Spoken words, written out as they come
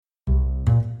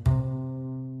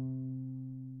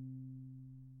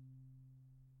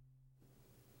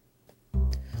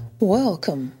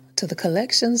Welcome to the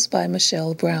Collections by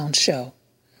Michelle Brown show,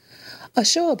 a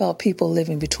show about people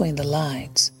living between the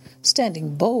lines,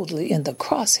 standing boldly in the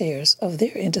crosshairs of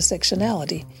their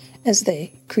intersectionality as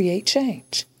they create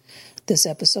change. This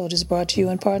episode is brought to you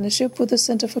in partnership with the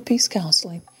Center for Peace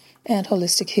Counseling and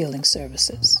Holistic Healing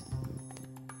Services.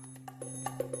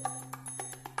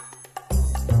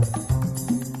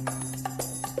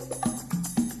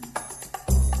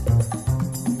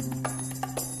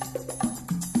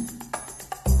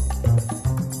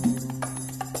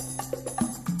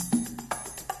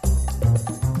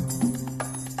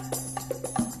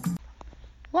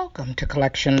 Welcome to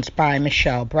Collections by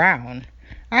Michelle Brown.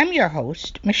 I'm your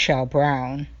host, Michelle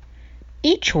Brown.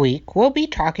 Each week, we'll be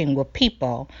talking with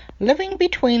people living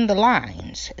between the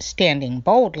lines, standing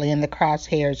boldly in the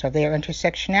crosshairs of their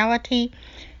intersectionality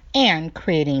and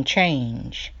creating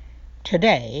change.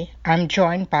 Today, I'm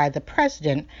joined by the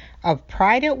president of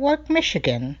Pride at Work,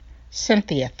 Michigan,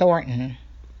 Cynthia Thornton.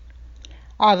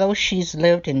 Although she's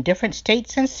lived in different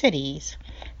states and cities,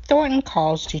 Thornton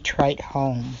calls Detroit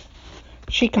home.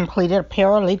 She completed a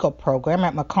paralegal program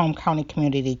at Macomb County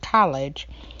Community College,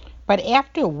 but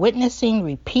after witnessing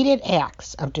repeated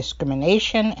acts of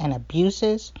discrimination and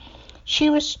abuses, she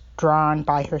was drawn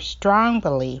by her strong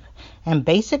belief in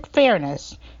basic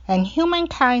fairness and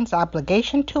humankind's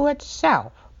obligation to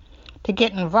itself to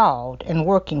get involved in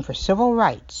working for civil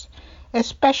rights,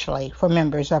 especially for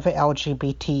members of the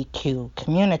LGBTQ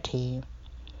community.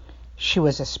 She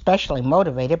was especially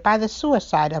motivated by the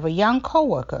suicide of a young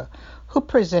coworker who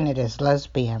presented as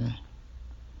lesbian.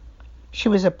 She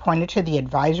was appointed to the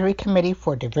Advisory Committee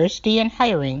for Diversity and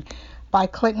Hiring by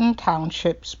Clinton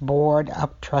Township's Board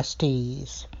of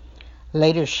Trustees.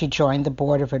 Later, she joined the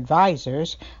Board of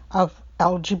Advisors of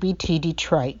LGBT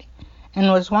Detroit and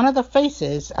was one of the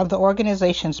faces of the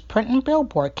organization's print and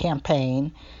billboard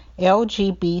campaign,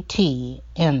 LGBT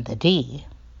in the D.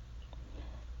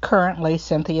 Currently,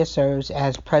 Cynthia serves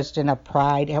as president of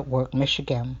Pride at Work,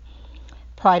 Michigan.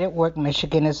 Pride at Work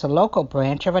Michigan is a local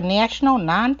branch of a national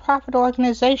nonprofit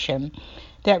organization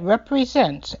that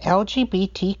represents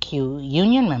LGBTQ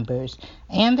union members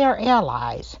and their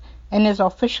allies and is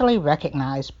officially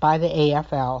recognized by the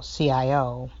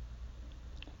AFL-CIO.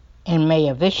 In May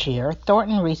of this year,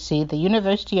 Thornton received the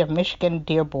University of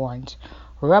Michigan-Dearborn's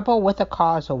Rebel with a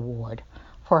Cause Award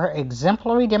for her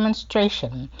exemplary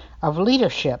demonstration of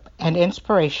leadership and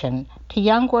inspiration to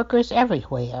young workers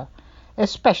everywhere,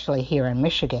 especially here in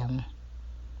Michigan.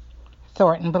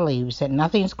 Thornton believes that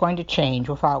nothing's going to change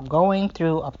without going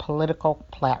through a political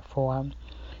platform,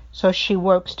 so she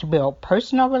works to build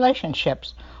personal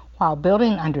relationships while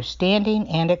building understanding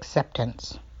and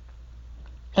acceptance.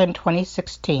 In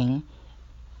 2016,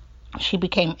 she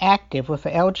became active with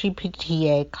the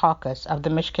LGBT caucus of the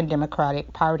Michigan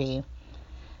Democratic Party.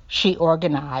 She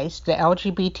organized the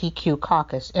LGBTQ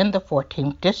caucus in the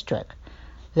 14th District,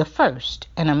 the first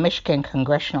in a Michigan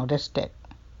congressional district.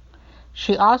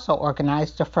 She also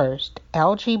organized the first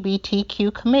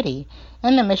LGBTQ committee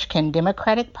in the Michigan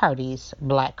Democratic Party's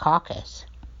Black Caucus.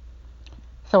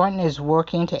 Thornton is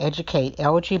working to educate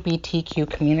LGBTQ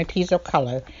communities of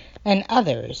color and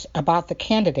others about the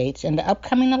candidates in the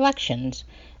upcoming elections,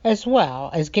 as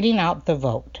well as getting out the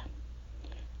vote.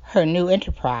 Her new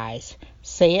enterprise,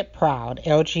 Say It Proud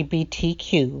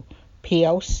LGBTQ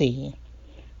POC,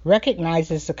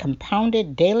 recognizes the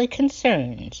compounded daily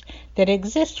concerns that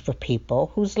exist for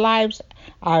people whose lives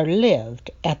are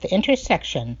lived at the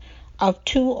intersection of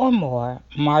two or more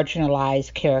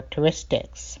marginalized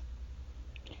characteristics.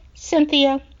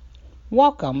 Cynthia,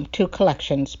 welcome to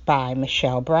Collections by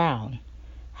Michelle Brown.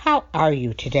 How are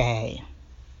you today?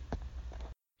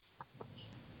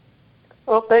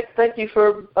 Well, thank you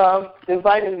for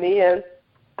inviting me, and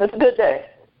it's a good day.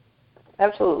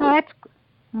 Absolutely. Oh, that's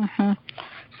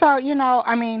So,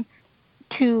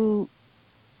 to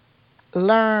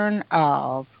learn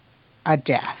of a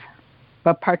death,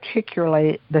 but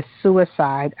particularly the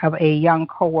suicide of a young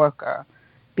coworker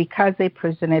because they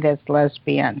presented as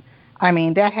lesbian,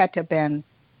 that had to have been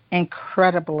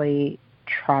incredibly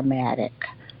traumatic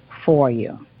for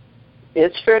you.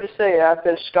 It's fair to say I've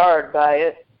been scarred by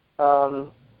it.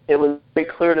 It was very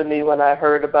clear to me when I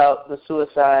heard about the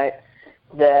suicide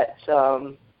that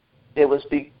it was,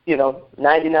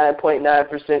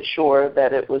 99.9% sure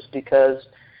that it was because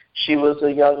she was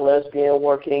a young lesbian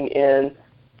working in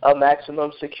a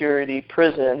maximum security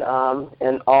prison,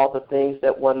 and all the things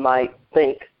that one might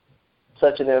think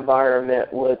such an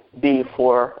environment would be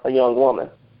for a young woman.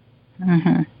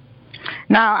 Mm-hmm.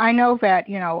 Now, I know that,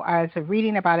 I was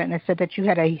reading about it, and it said that you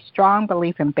had a strong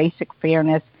belief in basic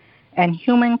fairness and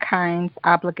humankind's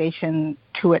obligation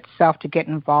to itself to get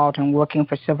involved in working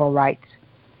for civil rights.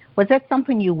 Was that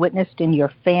something you witnessed in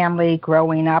your family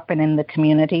growing up and in the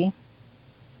community?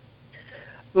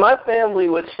 My family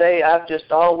would say I've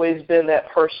just always been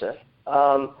that person.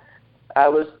 I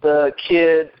was the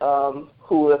kid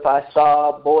who, if I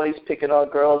saw boys picking on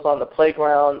girls on the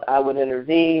playground, I would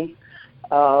intervene.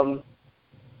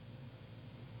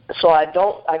 So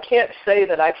I can't say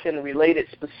that I can relate it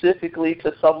specifically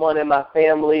to someone in my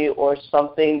family or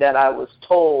something that I was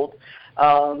told.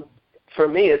 For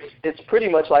me, it's pretty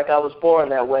much like I was born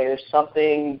that way. It's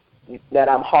something that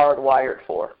I'm hardwired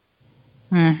for.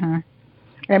 Mm-hmm.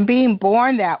 And being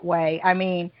born that way, I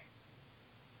mean,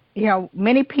 you know,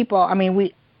 many people,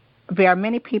 there are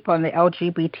many people in the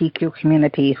LGBTQ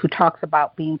community who talks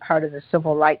about being part of the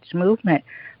civil rights movement,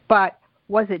 but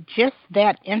was it just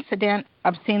that incident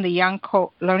of seeing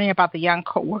learning about the young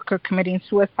co-worker committing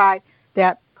suicide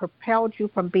that propelled you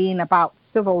from being about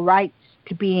civil rights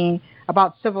to being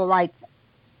about civil rights,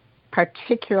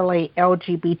 particularly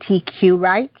LGBTQ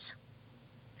rights?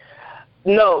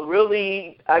 No,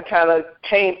 really, I kind of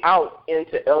came out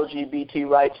into LGBT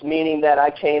rights, meaning that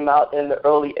I came out in the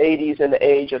early 80s in the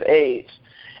age of AIDS.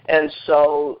 And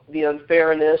so the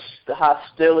unfairness, the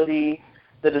hostility,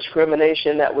 the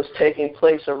discrimination that was taking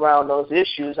place around those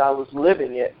issues, I was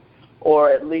living it,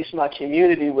 or at least my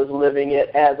community was living it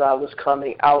as I was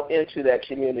coming out into that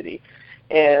community.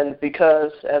 And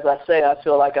because, as I say, I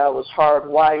feel like I was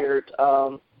hardwired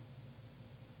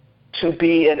to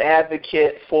be an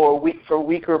advocate for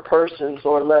weaker persons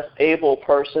or less able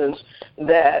persons,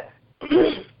 that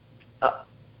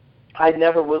I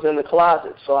never was in the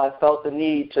closet. So I felt the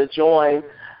need to join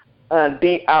and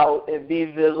be out and be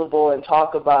visible and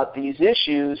talk about these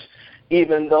issues,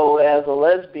 even though as a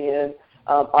lesbian,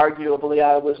 arguably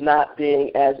I was not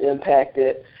being as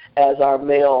impacted as our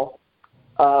male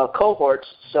cohorts.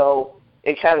 So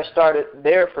it kind of started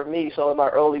there for me. So in my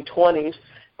early 20s,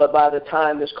 but by the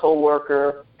time this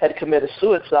coworker had committed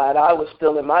suicide, I was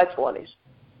still in my 20s.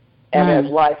 And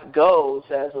as life goes,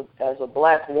 as a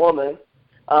black woman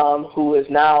who is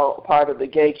now part of the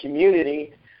gay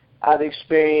community, I've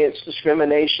experienced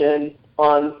discrimination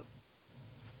on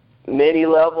many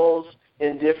levels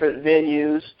in different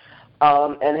venues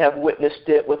and have witnessed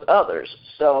it with others.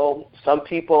 So some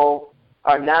people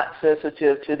are not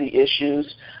sensitive to the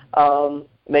issues.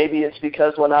 Maybe it's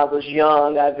because when I was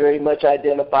young, I very much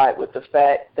identified with the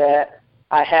fact that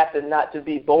I happened not to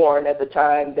be born at the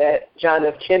time that John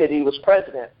F. Kennedy was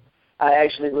president. I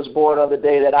actually was born on the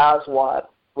day that Oswald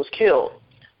was killed.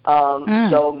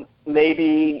 So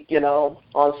maybe,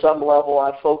 on some level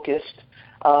I focused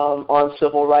on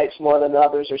civil rights more than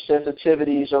others, or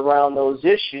sensitivities around those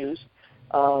issues.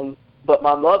 But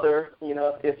my mother,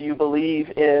 if you believe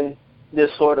in this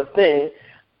sort of thing,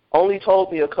 only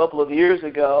told me a couple of years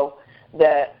ago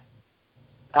that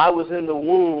I was in the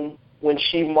womb when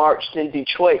she marched in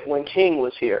Detroit when King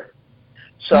was here.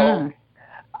 So,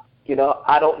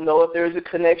 I don't know if there's a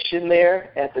connection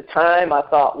there. At the time, I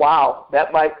thought, wow,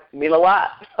 that might mean a lot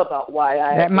about why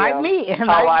I am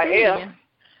how I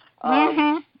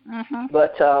am.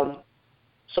 But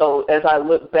so as I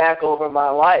look back over my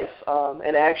life,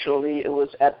 and actually it was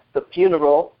at the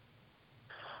funeral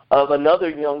of another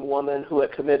young woman who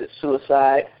had committed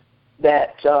suicide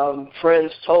that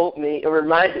friends told me, it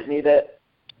reminded me that,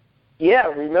 yeah,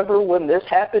 remember when this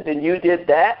happened and you did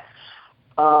that?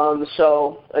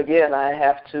 So, again,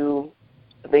 I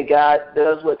think God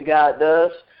does what God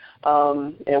does,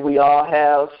 and we all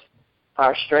have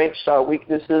our strengths, our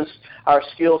weaknesses, our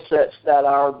skill sets that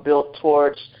are built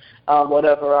towards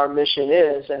whatever our mission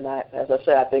is. And as I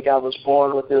said, I think I was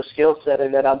born with this skill set,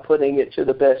 and that I'm putting it to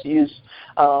the best use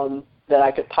that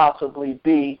I could possibly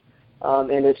be.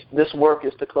 And this work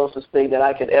is the closest thing that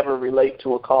I could ever relate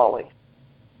to a calling.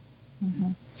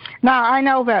 Mm-hmm. Now, I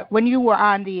know that when you were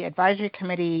on the Advisory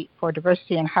Committee for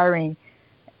Diversity and Hiring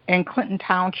in Clinton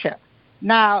Township,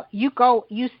 now you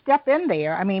step in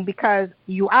there, because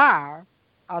you are,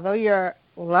 although you're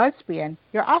lesbian,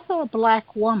 you're also a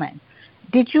black woman.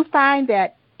 Did you find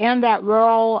that in that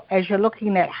role, as you're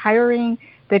looking at hiring,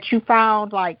 that you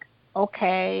found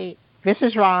okay, this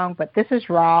is wrong, but this is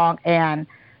wrong, and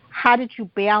how did you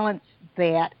balance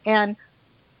that? And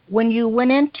when you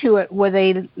went into it, were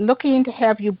they looking to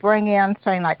have you bring in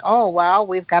saying oh, well,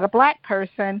 we've got a black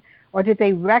person, or did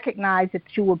they recognize that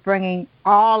you were bringing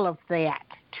all of that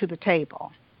to the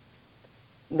table?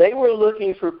 They were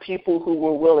looking for people who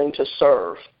were willing to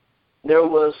serve. There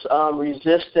was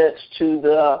resistance to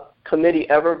the committee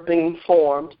ever being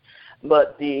formed,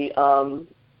 but the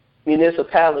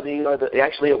municipality,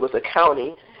 actually it was a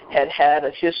county, had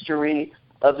a history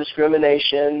of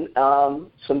discrimination,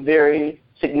 some very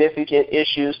significant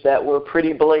issues that were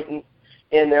pretty blatant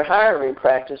in their hiring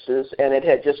practices, and it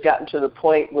had just gotten to the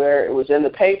point where it was in the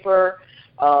paper,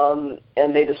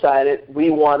 and they decided,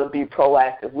 we want to be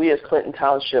proactive. We as Clinton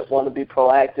Township want to be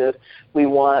proactive. We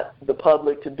want the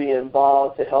public to be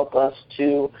involved to help us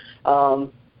to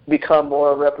become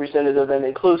more representative and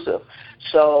inclusive.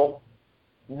 So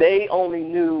they only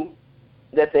knew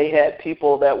that they had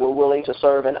people that were willing to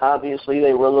serve, and obviously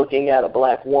they were looking at a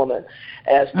black woman.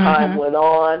 As time went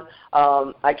on,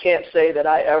 I can't say that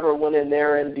I ever went in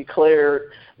there and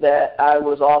declared that I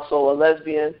was also a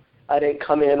lesbian. I didn't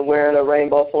come in wearing a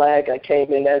rainbow flag. I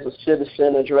came in as a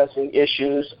citizen addressing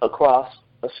issues across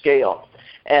a scale.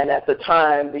 And at the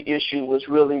time, the issue was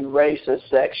really race and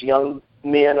sex, young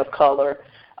men of color,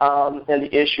 and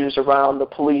the issues around the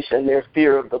police and their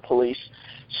fear of the police.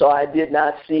 So I did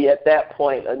not see at that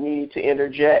point a need to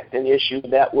interject an issue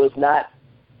that was not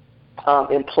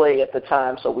in play at the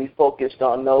time, so we focused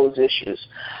on those issues.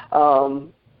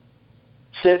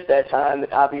 Since that time,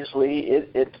 obviously,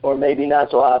 or maybe not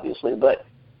so obviously, but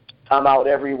I'm out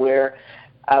everywhere.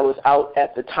 I was out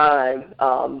at the time,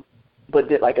 but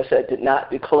like I said, did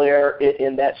not declare it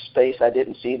in that space. I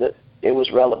didn't see that it was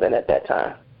relevant at that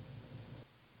time.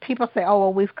 People say, oh,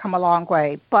 well, we've come a long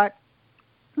way, but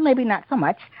maybe not so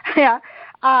much. Yeah.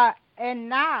 And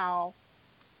now,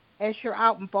 as you're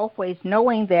out in both ways,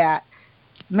 knowing that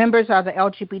members of the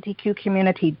LGBTQ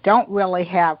community don't really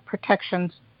have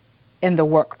protections in the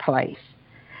workplace,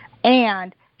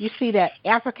 and you see that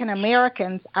African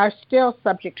Americans are still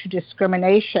subject to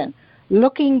discrimination.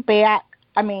 Looking back,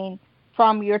 I mean,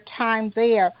 from your time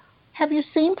there, have you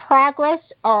seen progress,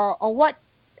 or what?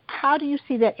 How do you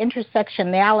see that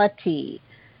intersectionality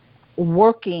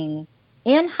working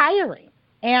in hiring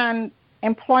and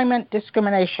employment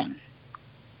discrimination,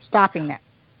 stopping that?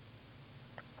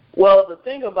 Well, the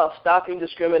thing about stopping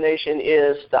discrimination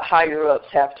is the higher-ups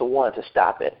have to want to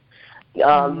stop it.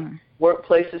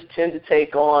 Workplaces tend to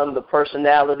take on the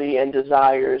personality and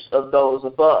desires of those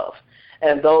above,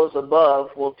 and those above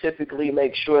will typically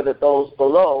make sure that those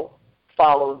below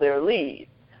follow their lead.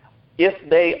 If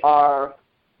they are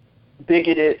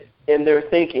bigoted in their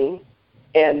thinking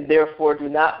and therefore do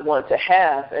not want to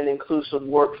have an inclusive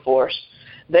workforce,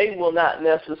 they will not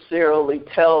necessarily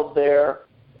tell their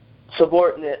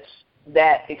subordinates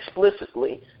that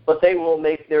explicitly, but they will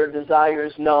make their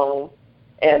desires known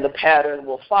and the pattern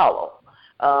will follow.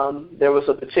 There was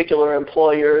a particular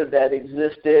employer that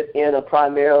existed in a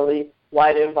primarily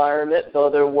white environment, though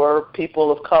there were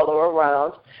people of color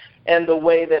around, and the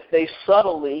way that they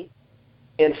subtly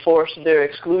enforced their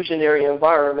exclusionary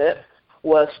environment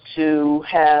was to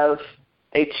have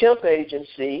a temp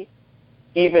agency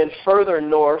even further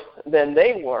north than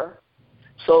they were,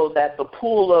 so that the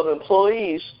pool of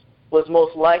employees was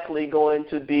most likely going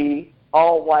to be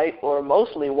all white or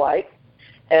mostly white.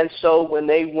 And so when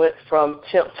they went from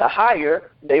temp to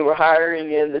hire, they were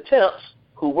hiring in the temps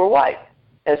who were white.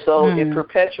 And so it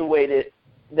perpetuated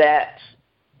that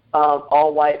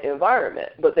all-white environment.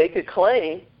 But they could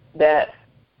claim that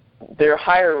their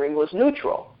hiring was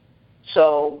neutral.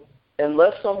 So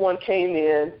unless someone came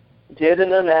in, did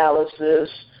an analysis,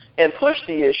 and pushed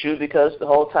the issue, because the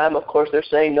whole time, of course, they're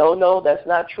saying, no, that's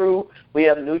not true. We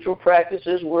have neutral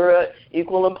practices. We're an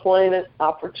equal employment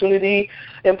opportunity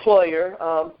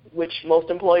employer, which most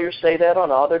employers say that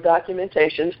on all their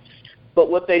documentations.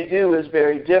 But what they do is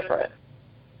very different.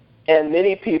 And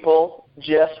many people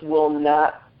just will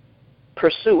not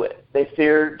pursue it. They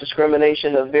fear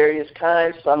discrimination of various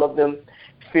kinds. Some of them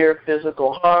fear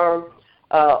physical harm,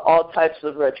 all types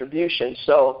of retribution.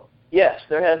 So, yes,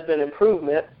 there has been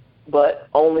improvement, but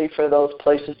only for those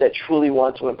places that truly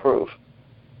want to improve.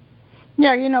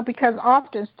 Yeah, because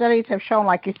often studies have shown,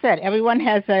 like you said, everyone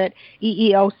has an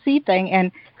EEOC thing,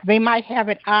 and they might have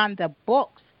it on the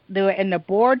books. They're in the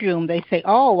boardroom. They say,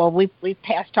 oh, well, we've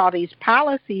passed all these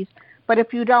policies, but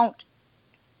if you don't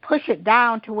push it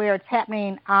down to where it's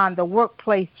happening on the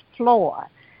workplace floor,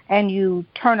 and you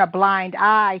turn a blind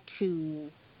eye to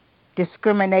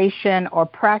discrimination or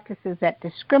practices that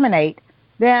discriminate,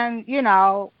 then,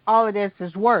 all it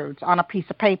is words on a piece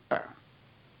of paper.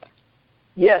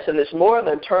 Yes, and it's more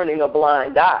than turning a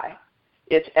blind eye.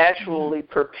 It's actually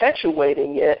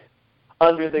perpetuating it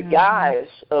under the guise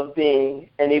of being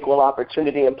an equal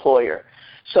opportunity employer.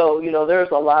 So,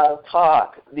 there's a lot of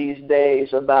talk these days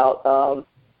about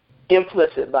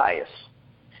implicit bias.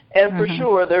 And for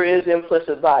sure, there is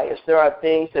implicit bias. There are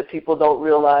things that people don't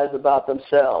realize about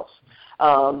themselves.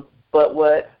 But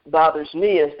what bothers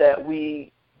me is that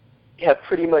we have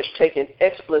pretty much taken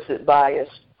explicit bias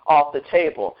off the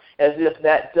table as if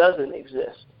that doesn't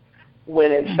exist.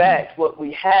 When in fact what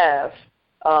we have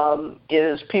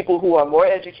is people who are more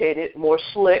educated, more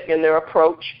slick in their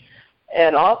approach,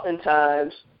 and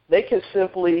oftentimes they can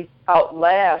simply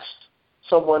outlast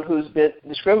someone who's been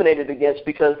discriminated against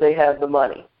because they have the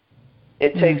money.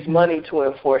 It takes money to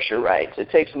enforce your rights. It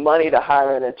takes money to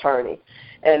hire an attorney.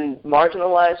 And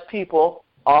marginalized people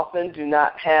often do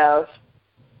not have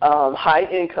high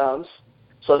incomes,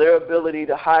 so their ability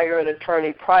to hire an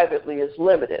attorney privately is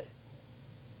limited.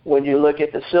 When you look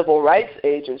at the civil rights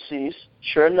agencies,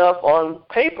 sure enough, on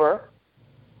paper,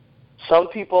 some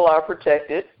people are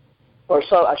protected, or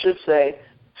some, I should say,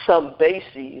 some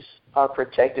bases are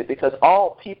protected, because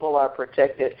all people are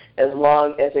protected as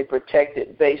long as a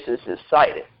protected basis is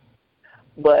cited.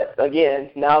 But again,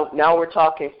 now we're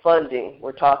talking funding,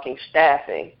 we're talking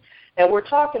staffing, and we're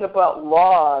talking about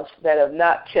laws that have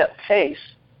not kept pace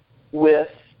with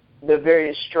the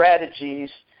various strategies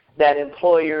that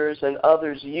employers and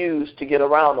others use to get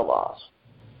around the laws.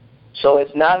 So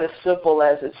it's not as simple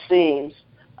as it seems,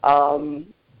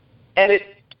 and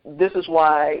this is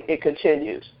why it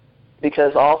continues,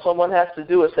 because all someone has to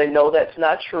do is say, no, that's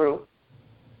not true.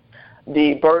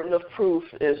 The burden of proof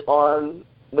is on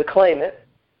the claimant,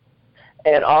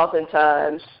 and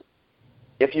oftentimes,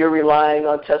 if you're relying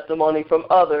on testimony from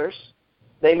others,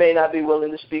 they may not be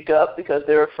willing to speak up because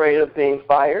they're afraid of being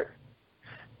fired.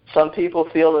 Some people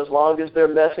feel as long as they're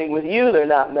messing with you, they're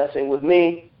not messing with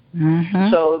me.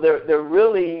 So there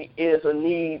really is a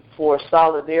need for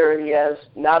solidarity, as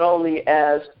not only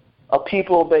as a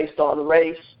people based on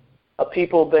race, a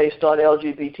people based on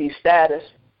LGBT status,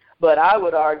 but I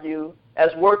would argue as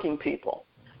working people.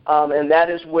 And that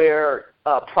is where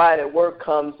Pride at Work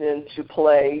comes into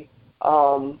play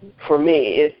for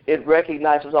me. It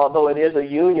recognizes, although it is a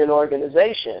union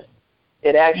organization,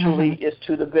 it actually is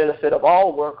to the benefit of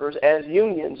all workers, as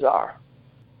unions are.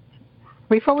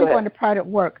 Before we go into Pride at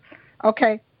Work,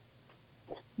 okay,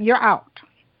 you're out.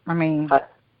 I mean,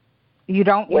 you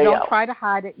don't try to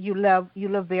hide it. You live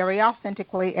very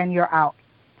authentically, and you're out.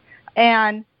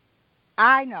 And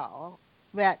I know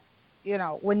that,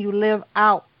 when you live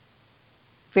out,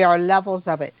 there are levels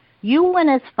of it. You went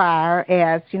as far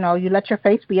as, you let your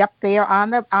face be up there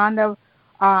on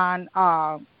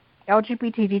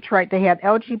LGBT Detroit. They had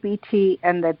LGBT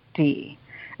and the D.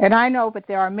 And I know that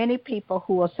there are many people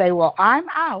who will say, well, I'm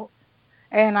out.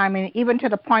 And I mean, even to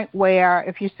the point where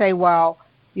if you say, well,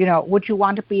 would you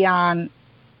want to be on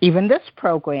even this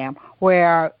program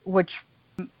which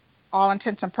all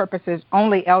intents and purposes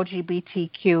only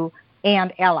LGBTQ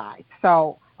and allies.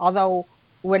 So although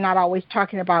we're not always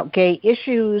talking about gay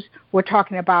issues, we're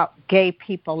talking about gay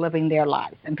people living their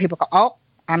lives. And people go, oh,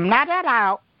 I'm not that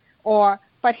out.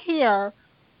 But here,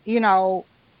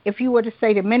 if you were to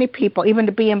say to many people, even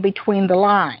to be in between the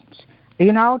lines,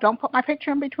 don't put my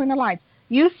picture in between the lines.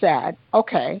 You said,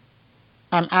 okay,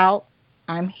 I'm out,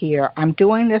 I'm here, I'm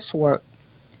doing this work,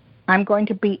 I'm going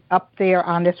to be up there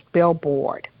on this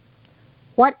billboard.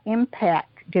 What impact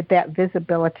did that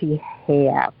visibility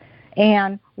have?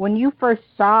 And when you first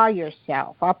saw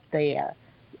yourself up there,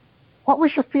 what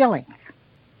was your feelings?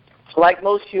 Like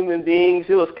most human beings,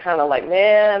 it was kind of like,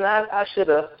 man, I should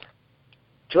have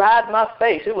dried my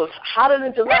face. It was hotter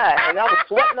than July, and I was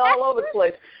sweating all over the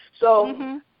place.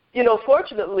 So,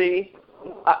 fortunately,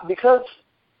 because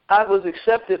I was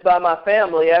accepted by my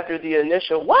family after the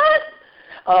initial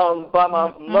by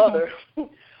my mother,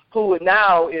 who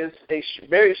now is a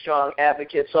very strong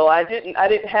advocate. So I didn't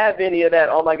have any of that,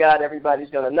 oh, my God, everybody's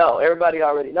going to know. Everybody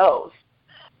already knows.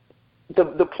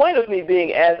 The point of me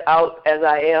being as out as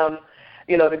I am,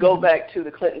 to go back to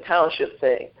the Clinton Township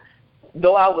thing,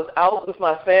 though I was out with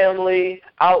my family,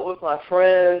 out with my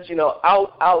friends,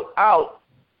 out,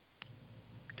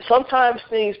 sometimes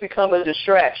things become a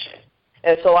distraction.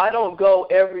 And so I don't go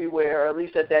everywhere, at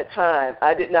least at that time.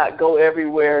 I did not go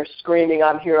everywhere screaming,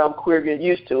 I'm here, I'm queer, get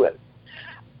used to it.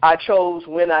 I chose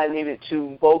when I needed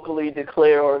to vocally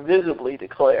declare or visibly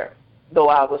declare, though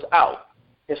I was out.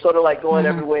 It's sort of like going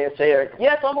everywhere and saying,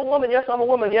 yes, I'm a woman,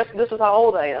 yes, this is how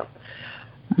old I am.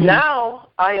 Now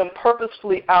I am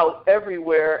purposefully out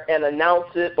everywhere and announce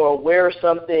it or wear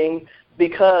something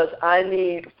because I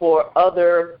need for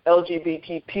other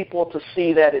LGBT people to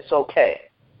see that it's okay.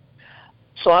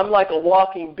 So I'm like a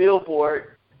walking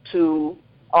billboard to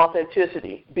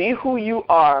authenticity. Be who you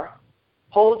are,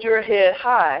 hold your head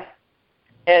high,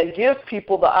 and give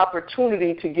people the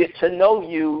opportunity to get to know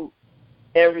you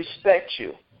and respect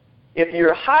you. If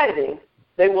you're hiding,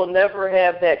 they will never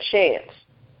have that chance.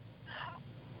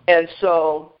 And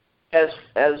so, as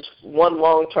one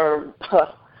long-term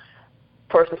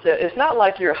person said, it's not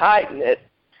like you're hiding it.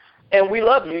 and we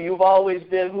love you. You've always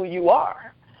been who you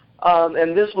are.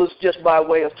 And this was just by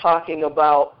way of talking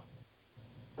about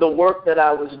the work that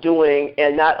I was doing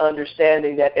and not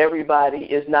understanding that everybody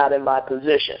is not in my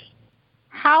position.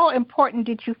 How important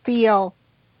did you feel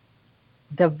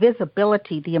the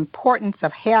visibility, the importance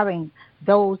of having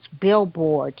those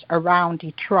billboards around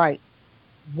Detroit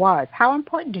was? How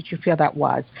important did you feel that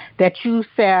was? That you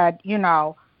said, you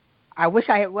know, I wish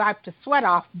I had wiped the sweat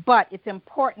off, but it's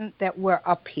important that we're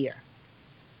up here.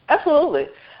 Absolutely.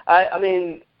 I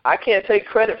mean, I can't take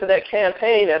credit for that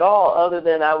campaign at all other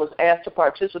than I was asked to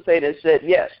participate and said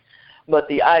yes. But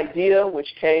the idea, which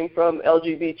came from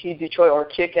LGBT Detroit, or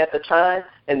KIC at the time,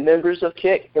 and members of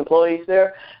KIC, employees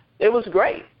there, it was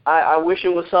great. I wish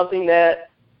it was something that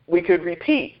we could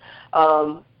repeat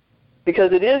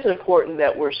because it is important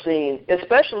that we're seen,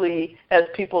 especially as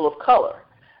people of color,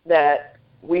 that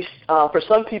we, for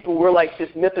some people, we're like this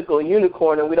mythical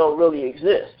unicorn and we don't really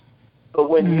exist. But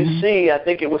when you see, I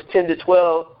think it was 10 to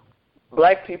 12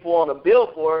 black people on a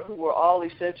billboard who were all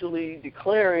essentially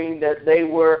declaring that they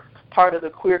were part of the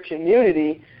queer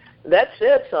community, that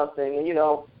said something. And, you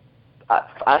know,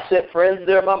 I sent friends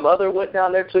there. My mother went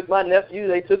down there, took my nephew.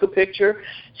 They took a picture.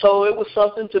 So it was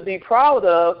something to be proud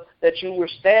of, that you were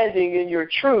standing in your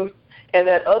truth and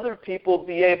that other people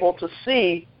be able to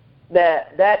see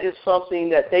that that is something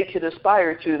that they could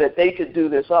aspire to, that they could do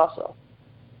this also.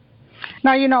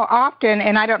 Now, you know, often,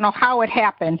 and I don't know how it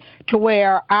happened, to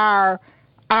where our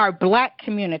black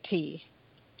community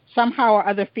somehow or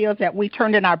other feels that we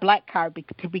turned in our black card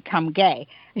to become gay,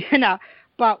 you know.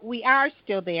 But we are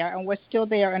still there, and we're still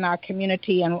there in our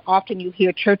community. And often you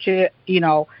hear churches, you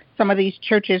know, some of these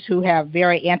churches who have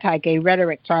very anti-gay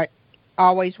rhetoric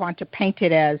always want to paint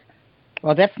it as,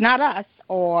 well, that's not us,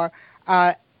 or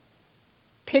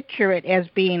picture it as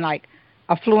being like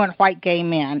affluent white gay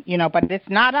men, you know, but it's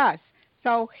not us.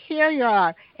 So here you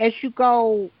are. As you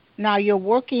go, now you're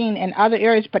working in other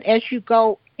areas, but as you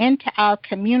go into our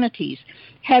communities,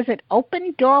 has it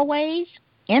opened doorways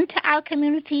into our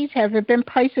communities? Have there been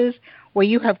places where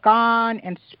you have gone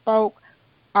and spoke,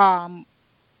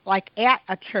 like at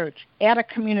a church, at a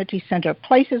community center,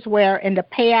 places where in the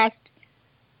past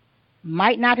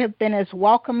might not have been as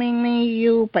welcoming to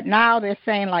you, but now they're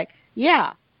saying like,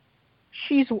 yeah,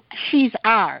 she's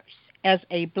ours as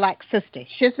a black sister.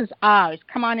 This is ours.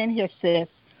 Come on in here, sis.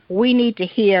 We need to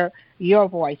hear your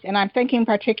voice. And I'm thinking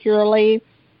particularly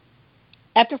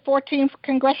at the 14th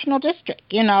Congressional District,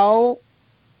 you know,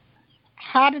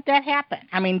 how did that happen?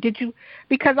 I mean, did you,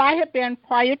 because I have been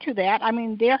prior to that, I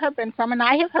mean, there have been some, and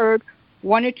I have heard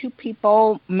one or two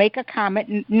people make a comment,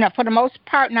 and, you know, for the most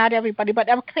part, not everybody, but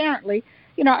apparently,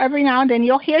 you know, every now and then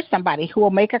you'll hear somebody who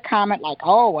will make a comment like,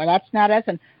 oh, well, that's not us,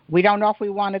 and we don't know if we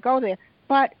want to go there.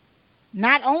 But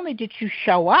not only did you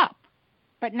show up,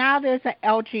 but now there's an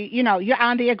LG, you know, you're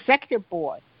on the executive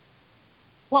board.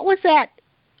 What was that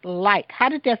like? How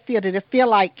did that feel? Did it feel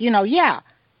like, you know, yeah,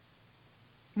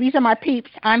 these are my peeps,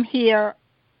 I'm here.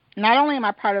 Not only am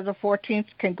I part of the 14th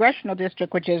Congressional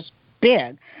District, which is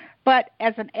big, but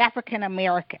as an African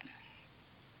American?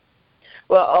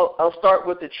 Well, I'll start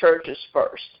with the churches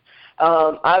first.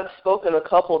 I've spoken a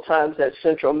couple times at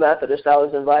Central Methodist. I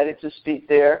was invited to speak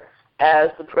there as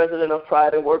the president of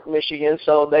Pride and Work Michigan,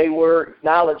 so they were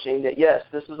acknowledging that, yes,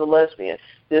 this is a lesbian.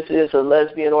 This is a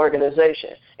lesbian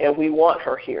organization, and we want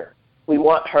her here. We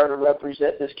want her to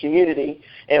represent this community,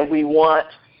 and we want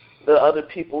the other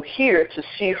people here to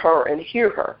see her and hear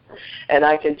her. And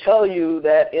I can tell you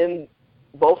that in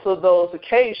both of those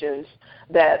occasions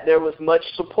that there was much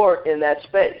support in that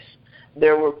space.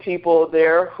 There were people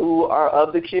there who are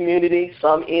of the community,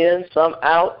 some in, some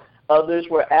out. Others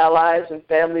were allies and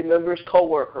family members,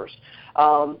 coworkers.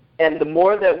 And the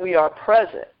more that we are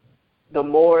present, the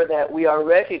more that we are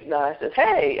recognized as,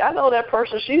 hey, I know that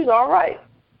person, she's all right.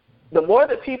 The more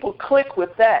that people click with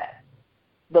that,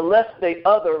 the less they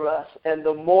other us, and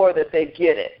the more that they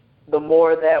get it, the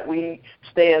more that we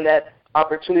stay in that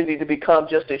opportunity to become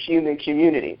just a human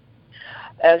community.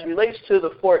 As relates to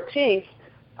the 14th,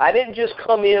 I didn't just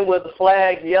come in with a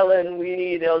flag yelling, we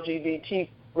need LGBT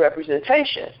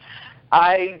representation.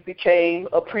 I became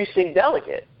a precinct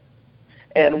delegate.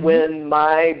 And when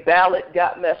my ballot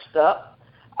got messed up,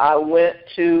 I went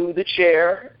to the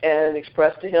chair and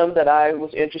expressed to him that I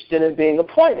was interested in being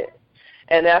appointed.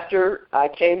 And after I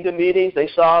came to meetings, they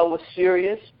saw I was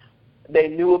serious. They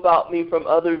knew about me from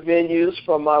other venues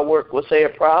from my work with Say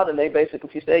It Proud, and they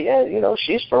basically said, yeah, you know,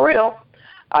 she's for real.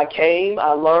 I came,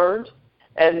 I learned,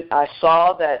 and I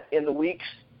saw that in the weeks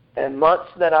and months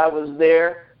that I was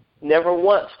there, never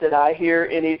once did I hear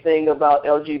anything about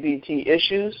LGBT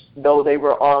issues, though they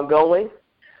were ongoing.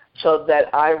 So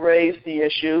that I raised the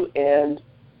issue, and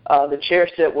the chair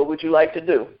said, "What would you like to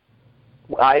do?"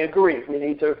 I agree. We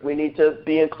need to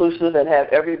be inclusive and have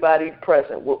everybody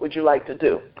present. What would you like to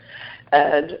do?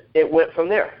 And it went from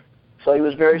there. So he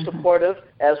was very supportive,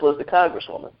 as was the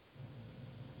Congresswoman.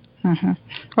 Mm-hmm.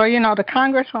 Well, the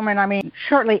Congresswoman,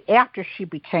 shortly after she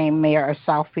became mayor of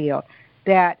Southfield,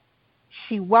 that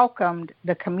she welcomed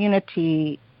the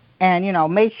community and,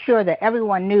 made sure that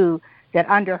everyone knew that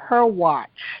under her watch,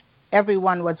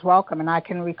 everyone was welcome. And I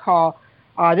can recall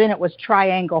then it was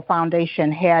Triangle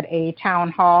Foundation had a town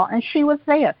hall, and she was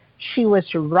there. She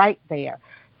was right there.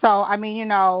 So,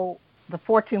 the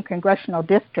 14th Congressional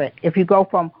District, if you go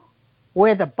from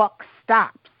where the buck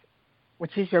stops,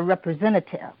 which is your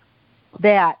representative,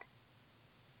 that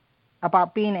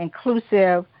about being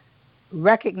inclusive,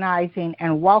 recognizing,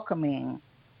 and welcoming,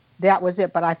 that was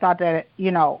it. But I thought that,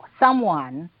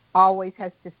 someone always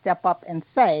has to step up and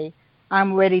say,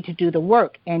 I'm ready to do the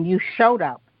work. And you showed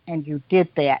up and you did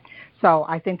that. So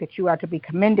I think that you are to be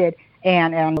commended.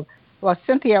 And well,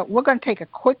 Cynthia, we're going to take a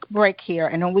quick break here.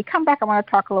 And when we come back, I want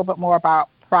to talk a little bit more about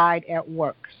Pride at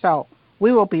Work. So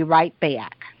we will be right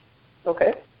back.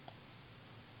 Okay.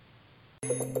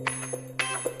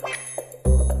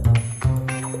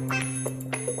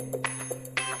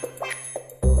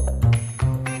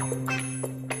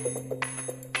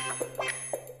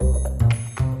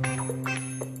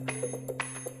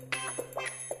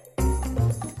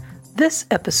 This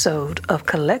episode of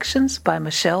Collections by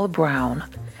Michelle Brown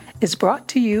is brought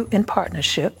to you in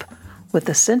partnership with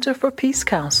the Center for Peace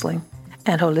Counseling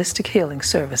and Holistic Healing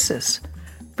Services,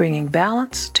 bringing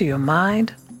balance to your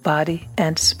mind, body,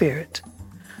 and spirit.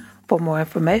 For more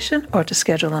information or to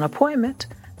schedule an appointment,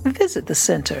 visit the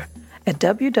center at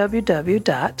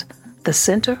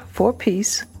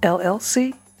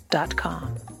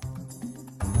www.thecenterforpeacellc.com.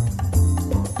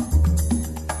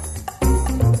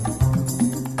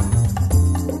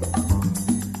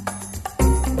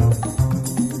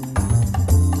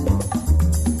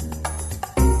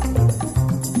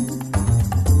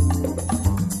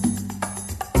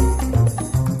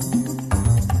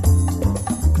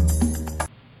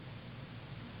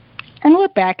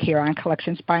 Back here on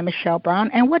Collections by Michelle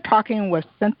Brown, and we're talking with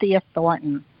Cynthia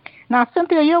Thornton. Now,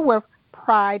 Cynthia, you're with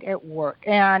Pride at Work,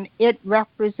 and it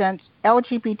represents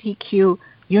LGBTQ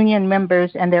union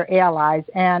members and their allies,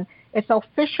 and it's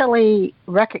officially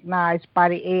recognized by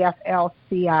the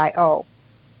AFL-CIO.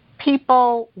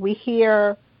 People, we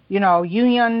hear,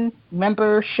 union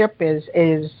membership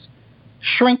is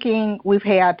shrinking. We've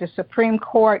had the Supreme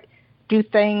Court do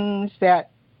things that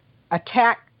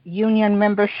attack union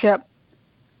membership.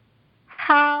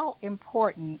 How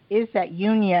important is that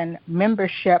union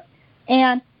membership,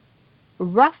 and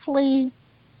roughly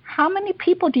how many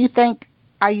people do you think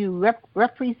are you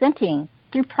representing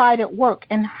through Pride at Work,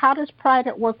 and how does Pride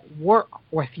at Work work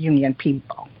with union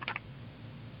people?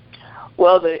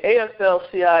 Well, the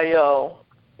AFL-CIO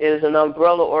is an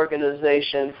umbrella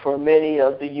organization for many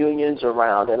of the unions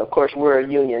around, and of course we're a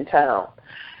union town.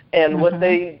 And what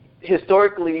they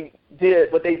historically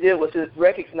did was to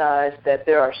recognize that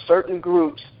there are certain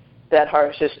groups that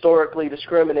are historically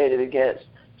discriminated against.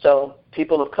 So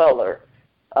people of color,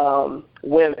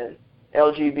 women,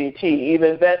 LGBT,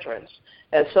 even veterans.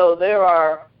 And so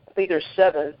I think there's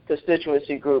 7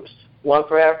 constituency groups, one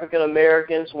for African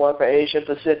Americans, one for Asian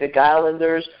Pacific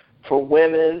Islanders, for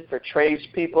women, for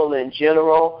tradespeople in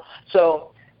general.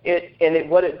 So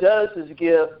what it does is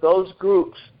give those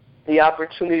groups the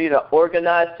opportunity to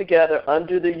organize together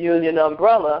under the union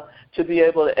umbrella to be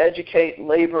able to educate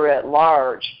labor at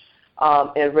large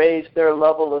and raise their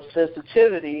level of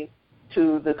sensitivity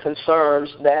to the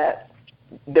concerns that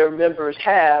their members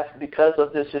have because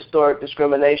of this historic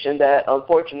discrimination that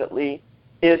unfortunately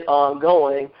is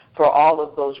ongoing for all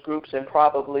of those groups and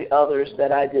probably others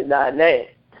that I did not name.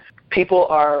 People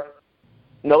are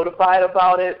notified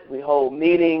about it. We hold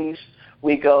meetings.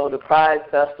 We go to pride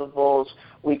festivals.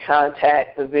 We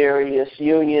contact the various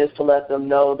unions to let them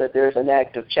know that there's an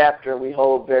active chapter. We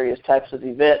hold various types of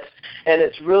events. And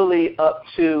it's really up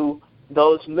to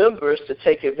those members to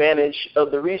take advantage of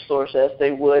the resource as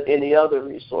they would any other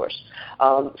resource.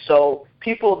 So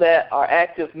people that are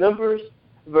active members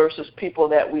versus people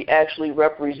that we actually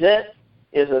represent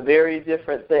is a very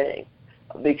different thing,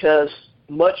 because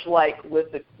much like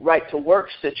with the right to work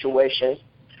situation,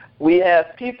 we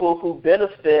have people who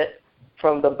benefit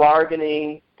from the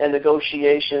bargaining and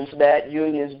negotiations that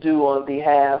unions do on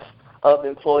behalf of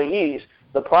employees.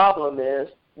 The problem is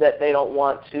that they don't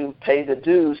want to pay the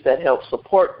dues that help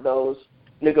support those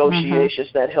negotiations,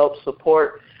 that help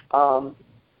support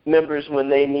members when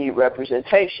they need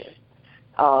representation.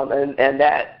 And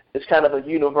that it's kind of a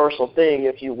universal thing,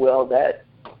 if you will, that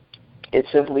it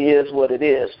simply is what it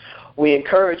is. We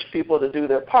encourage people to do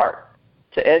their part,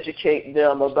 to educate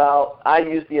them about, I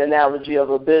use the analogy of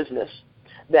a business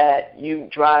that you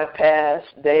drive past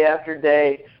day after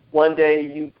day. One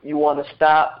day you want to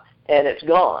stop and it's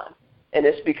gone, and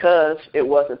it's because it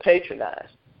wasn't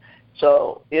patronized.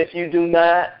 So if you do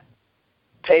not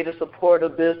pay to support a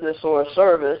business or a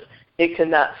service, it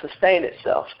cannot sustain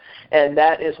itself. And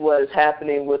that is what is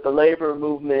happening with the labor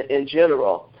movement in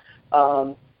general.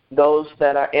 Those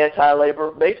that are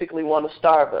anti-labor basically want to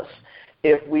starve us.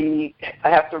 If we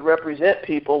have to represent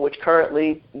people, which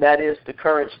currently that is the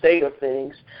current state of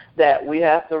things, that we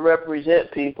have to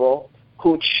represent people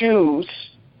who choose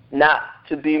not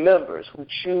to be members, who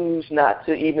choose not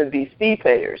to even be fee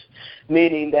payers,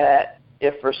 meaning that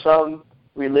if for some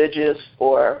religious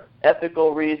or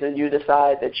ethical reason you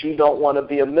decide that you don't want to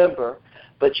be a member,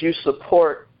 but you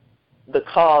support the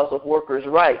cause of workers'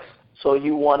 rights, so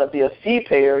you want to be a fee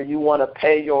payer, you want to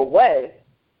pay your way,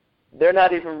 they're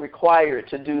not even required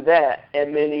to do that,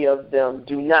 and many of them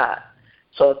do not.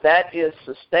 So if that is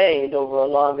sustained over a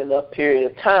long enough period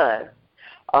of time,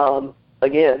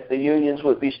 again, the unions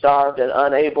would be starved and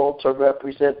unable to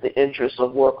represent the interests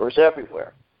of workers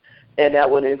everywhere. And that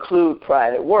would include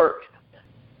Pride at Work.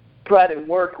 Pride at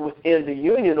Work within the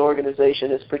union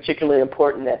organization is particularly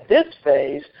important at this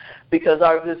phase because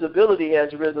our visibility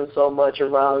has risen so much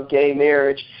around gay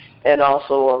marriage and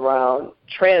also around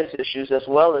trans issues, as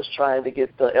well as trying to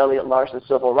get the Elliott Larson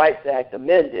Civil Rights Act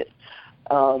amended.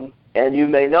 And you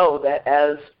may know that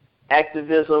as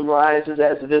activism rises,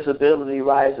 as visibility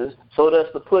rises, so does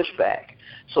the pushback.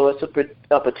 So it's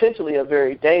a potentially a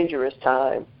very dangerous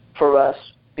time for us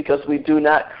because we do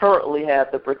not currently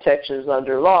have the protections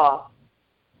under law,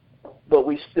 but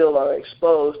we still are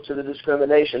exposed to the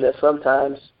discrimination that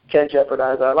sometimes can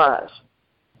jeopardize our lives.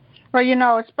 Well, you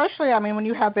know, especially, when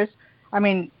you have this,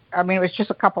 it was just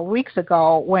a couple of weeks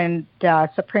ago when the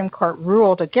Supreme Court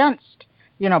ruled against,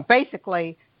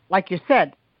 basically, like you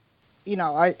said,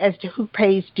 as to who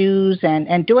pays dues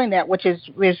and doing that, which is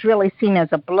really seen as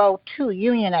a blow to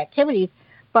union activities.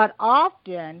 But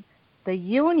often the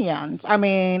unions,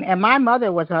 and my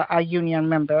mother was a union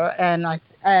member, and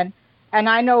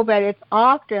I know that it's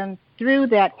often through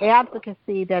that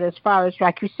advocacy that, as far as,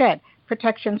 like you said,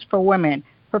 protections for women,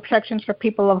 protections for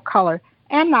people of color,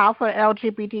 and now for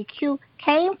LGBTQ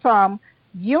came from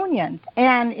unions.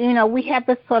 And, we have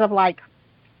this sort of like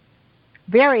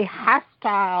very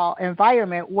hostile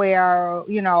environment where,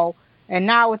 and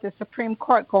now with the Supreme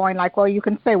Court going like, well, you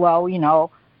can say, well,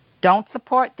 don't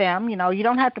support them. You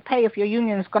don't have to pay if your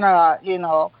union is going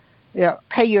to,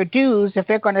 pay your dues if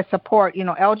they're going to support,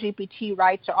 LGBT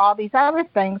rights or all these other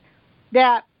things,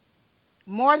 that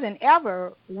more than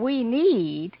ever we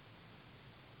need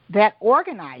that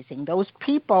organizing, those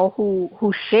people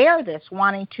who share this,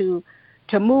 wanting to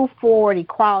move forward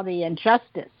equality and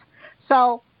justice.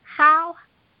 So how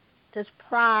does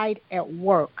Pride at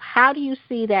Work, how do you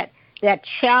see that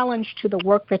challenge to the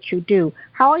work that you do?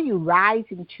 How are you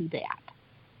rising to that?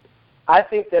 I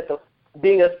think that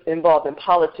being involved in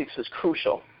politics is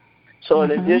crucial. So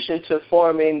in addition to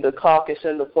forming the caucus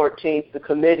in the 14th, the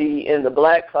committee in the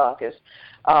Black Caucus,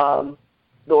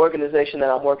 the organization that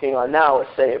I'm working on now is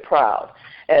Say It Proud.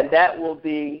 And that will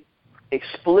be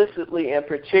explicitly and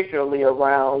particularly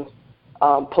around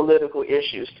political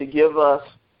issues, to give us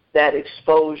that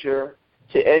exposure,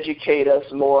 to educate us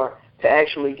more, to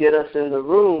actually get us in the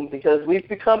room, because we've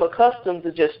become accustomed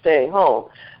to just staying home.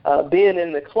 Being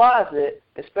in the closet,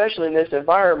 especially in this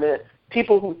environment,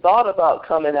 people who thought about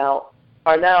coming out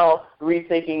are now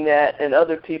rethinking that, and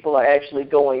other people are actually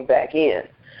going back in.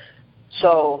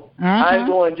 So I'm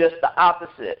going just the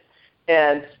opposite.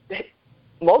 And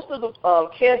most of the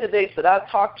candidates that I've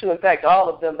talked to, in fact, all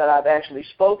of them that I've actually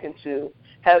spoken to,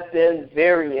 have been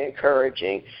very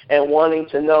encouraging and wanting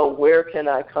to know where can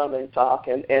I come and talk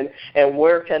and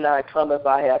where can I come if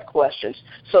I have questions.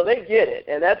 So they get it,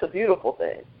 and that's a beautiful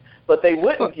thing. But they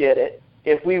wouldn't get it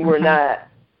if we were not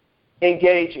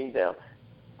engaging them.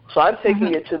 So I'm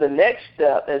taking it to the next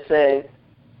step and saying,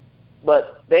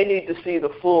 but they need to see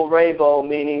the full rainbow,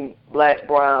 meaning black,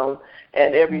 brown,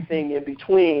 and everything in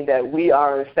between, that we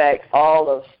are, in fact, all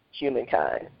of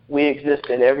humankind. We exist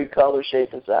in every color,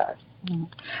 shape, and size.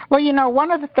 Well,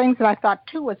 one of the things that I thought,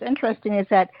 too, was interesting is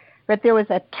that there was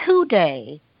a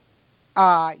 2-day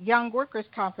Young Workers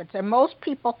Conference, and most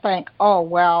people think, oh,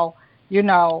 well,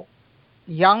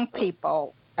 young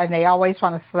people, and they always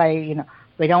want to say,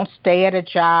 they don't stay at a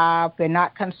job, they're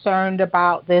not concerned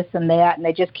about this and that, and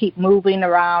they just keep moving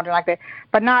around and like that.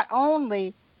 But not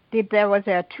only was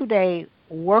there a 2-day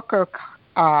worker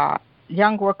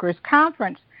Young Workers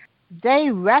Conference, they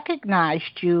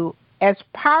recognized you as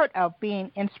part of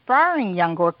being inspiring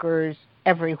young workers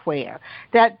everywhere,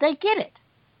 that they get it.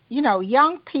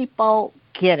 Young people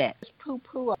get it.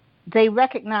 Poo-poo. They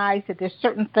recognize that there's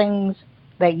certain things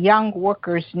that young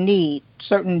workers need,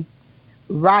 certain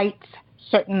rights,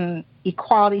 certain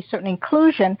equality, certain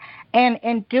inclusion, and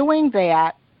in doing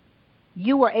that,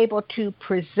 you were able to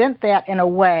present that in a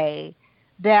way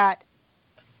that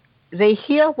they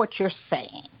hear what you're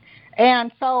saying.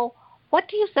 And so what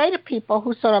do you say to people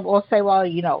who sort of will say, well,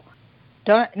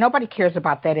 nobody cares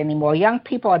about that anymore. Young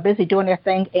people are busy doing their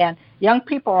thing, and young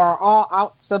people are all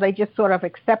out, so they just sort of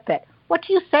accept it. What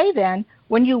do you say then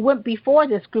when you went before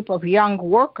this group of young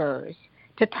workers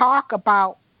to talk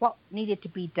about what needed to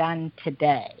be done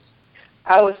today?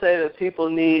 I would say that people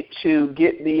need to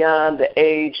get beyond the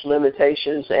age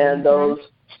limitations and those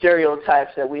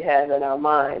stereotypes that we have in our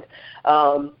mind.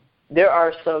 There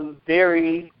are some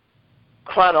very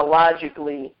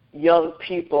chronologically young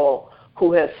people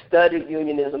who have studied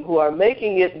unionism, who are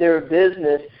making it their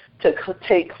business to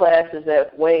take classes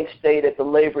at Wayne State at the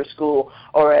Labor School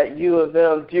or at U of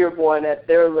M Dearborn at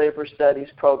their Labor Studies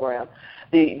program.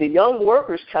 The Young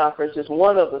Workers Conference is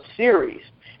one of a series,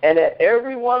 and at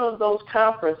every one of those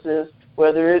conferences,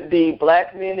 whether it be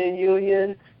Black Men in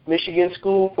Union, Michigan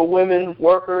School for Women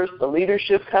Workers, the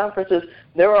leadership conferences,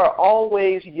 there are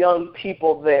always young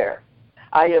people there.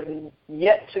 I have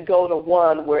yet to go to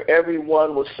one where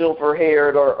everyone was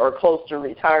silver-haired or close to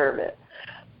retirement.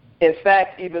 In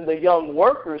fact, even the Young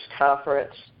Workers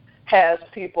Conference has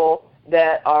people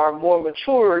that are more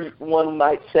mature, one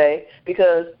might say,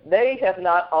 because they have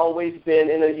not always been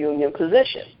in a union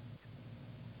position.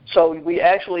 So we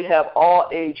actually have all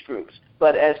age groups.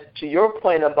 But as to your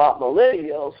point about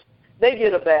millennials, they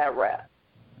get a bad rap.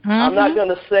 I'm not going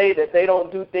to say that they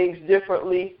don't do things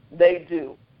differently. They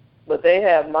do. But they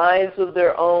have minds of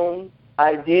their own,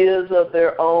 ideas of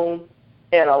their own,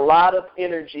 and a lot of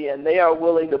energy, and they are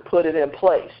willing to put it in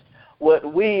place.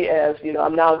 What we, as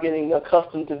I'm now getting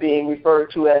accustomed to being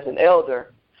referred to as an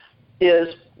elder,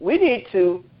 is we need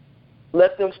to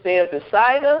let them stand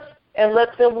beside us and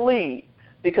let them lead,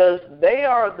 because they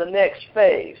are the next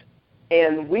phase,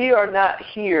 and we are not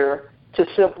here to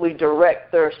simply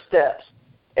direct their steps.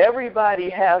 Everybody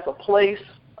has a place,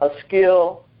 a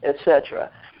skill, etc.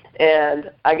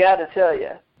 And I got to tell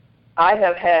you, I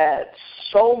have had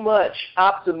so much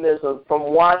optimism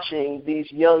from watching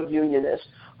these young unionists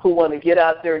who want to get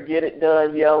out there, get it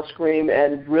done, yell, scream,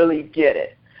 and really get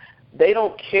it. They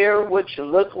don't care what you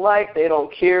look like. They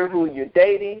don't care who you're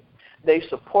dating. They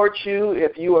support you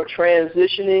if you are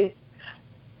transitioning.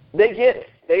 They get it.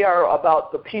 They are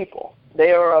about the people.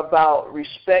 They are about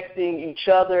respecting each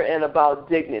other and about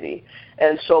dignity.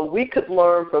 And so we could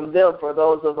learn from them for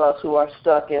those of us who are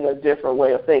stuck in a different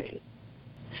way of thinking.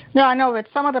 No, I know that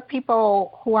some of the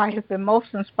people who I have been most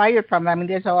inspired from,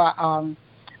 there's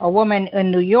a woman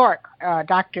in New York,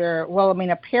 Dr.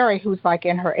 Wilhelmina Perry, who's like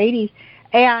in her 80s,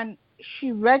 and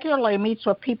she regularly meets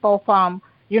with people from,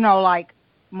 like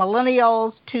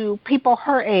millennials to people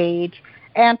her age,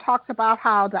 and talks about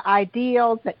how the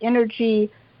ideals, the energy,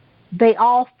 they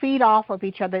all feed off of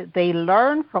each other. They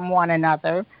learn from one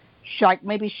another.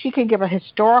 Maybe she can give a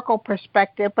historical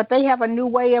perspective, but they have a new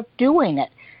way of doing it.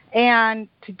 And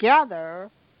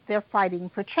together, they're fighting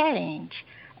for change.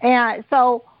 And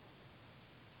so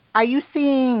are you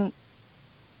seeing,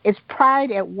 is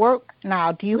Pride at work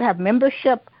now? Do you have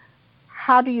membership?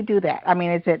 How do you do that?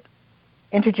 Is it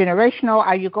intergenerational?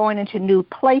 Are you going into new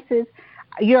places?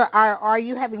 Are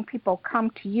you having people come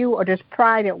to you, or does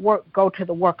Pride at work go to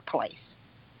the workplace?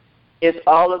 It's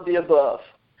all of the above.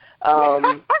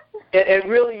 It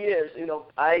really is.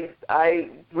 I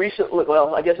recently,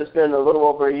 I guess it's been a little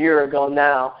over a year ago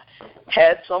now,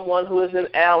 had someone who is an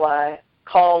ally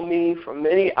call me from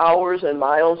many hours and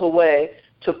miles away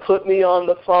to put me on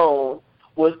the phone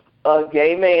with a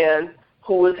gay man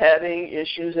who was having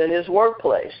issues in his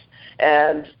workplace.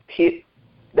 And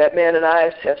that man and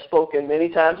I have spoken many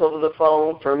times over the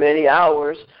phone for many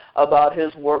hours about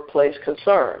his workplace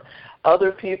concern.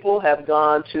 Other people have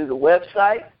gone to the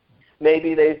website.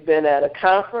 Maybe they've been at a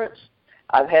conference.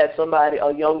 I've had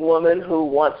a young woman who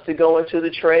wants to go into the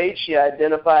trade. She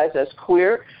identifies as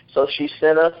queer, so she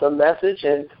sent us a message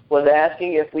and was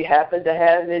asking if we happen to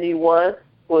have anyone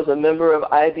who was a member of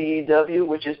IBEW,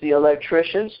 which is the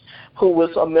electricians, who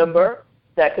was a member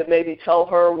that could maybe tell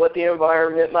her what the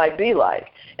environment might be like.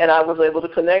 And I was able to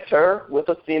connect her with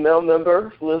a female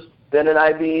member who has been an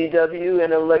IBEW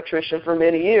and an electrician for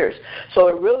many years. So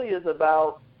it really is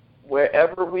about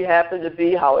wherever we happen to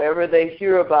be, however they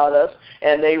hear about us,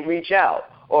 and they reach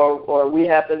out. or we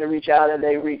happen to reach out and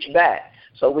they reach back.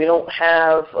 So we don't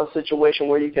have a situation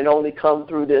where you can only come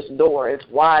through this door. It's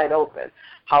wide open.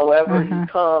 However you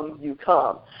come, you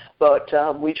come. But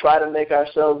we try to make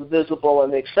ourselves visible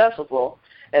and accessible.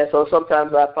 And so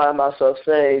sometimes I find myself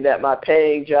saying that my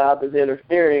paying job is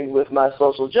interfering with my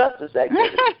social justice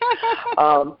activity.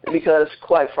 Because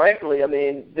quite frankly, I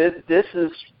mean, this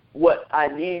is what I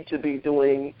need to be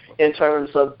doing in terms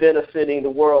of benefiting the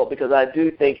world, because I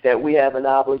do think that we have an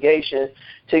obligation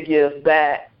to give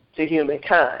back to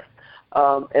humankind.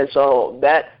 And so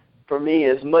that, for me,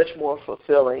 is much more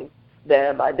fulfilling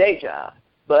than my day job.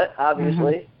 But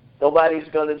obviously, nobody's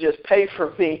going to just pay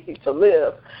for me to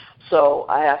live, so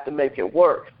I have to make it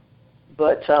work.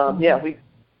 But, we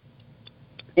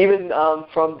even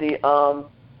from the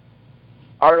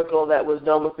article that was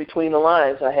done with Between the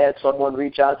Lines, I had someone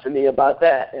reach out to me about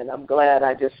that, and I'm glad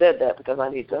I just said that because I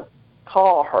need to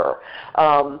call her.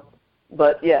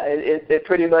 But, yeah, it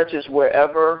pretty much is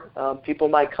wherever people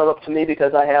might come up to me,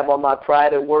 because I have on my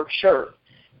Pride at Work shirt.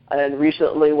 And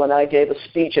recently when I gave a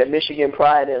speech at Michigan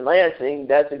Pride in Lansing,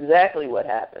 that's exactly what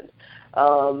happened.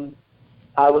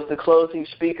 I was the closing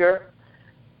speaker,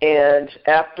 and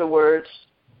afterwards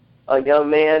a young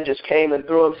man just came and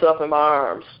threw himself in my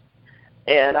arms.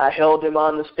 And I held him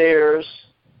on the stairs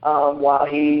while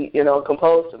he,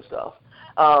 composed himself.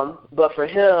 But for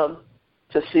him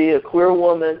to see a queer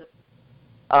woman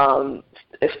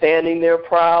standing there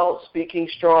proud, speaking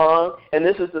strong, and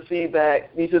this is the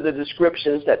feedback, these are the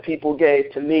descriptions that people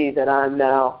gave to me that I'm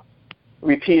now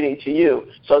repeating to you.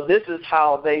 So this is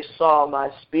how they saw my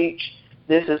speech.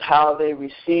 This is how they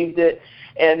received it.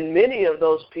 And many of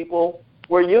those people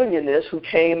were unionists who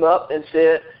came up and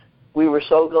said, we were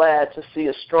so glad to see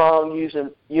a strong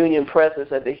union presence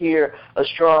and to hear a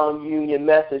strong union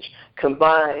message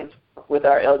combined with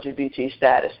our LGBT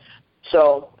status.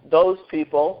 So those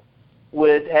people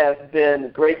would have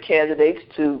been great candidates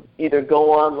to either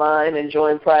go online and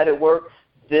join Pride at Work,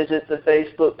 visit the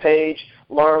Facebook page,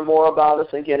 learn more about us,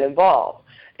 and get involved.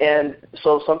 And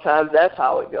so sometimes that's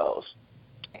how it goes.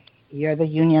 You're the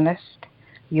unionist.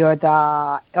 You're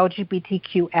the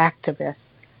LGBTQ activist.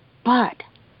 But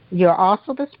you're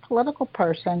also this political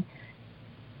person,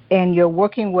 and you're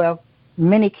working with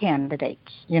many candidates.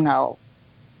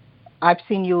 I've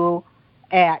seen you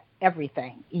at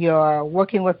everything. You're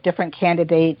working with different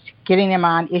candidates, getting them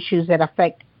on issues that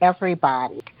affect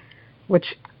everybody, which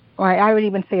I would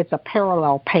even say it's a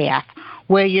parallel path,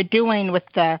 where you're doing with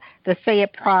the Say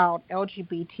It Proud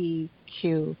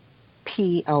LGBTQ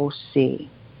POC.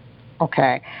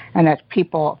 Okay, and that's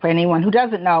people, for anyone who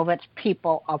doesn't know, that's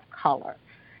people of color.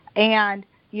 And,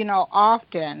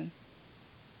 often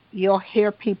you'll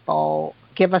hear people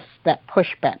give us that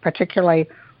pushback, particularly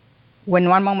when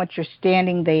one moment you're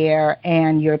standing there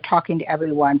and you're talking to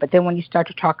everyone, but then when you start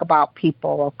to talk about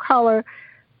people of color,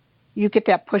 you get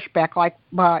that pushback like,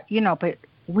 but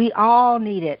we all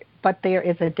need it, but there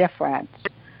is a difference.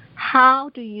 How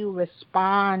do you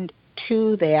respond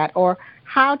to that? Or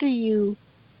how do you,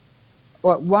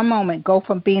 at one moment, go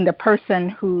from being the person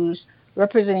who's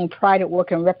representing Pride at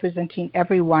Work and representing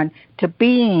everyone to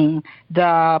being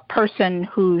the person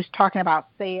who's talking about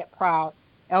Say It Proud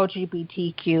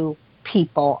LGBTQ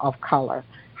people of color?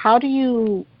 How do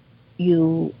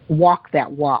you walk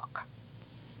that walk?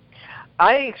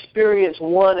 I experience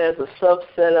one as a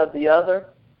subset of the other,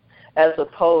 as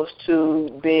opposed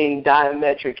to being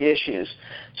diametric issues.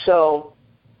 So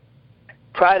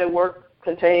Pride at Work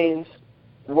contains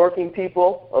working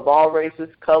people of all races,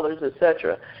 colors,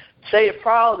 etc. Say It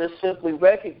Proud is simply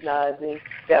recognizing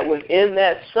that within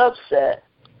that subset,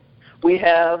 we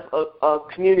have a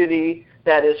community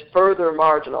that is further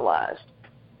marginalized.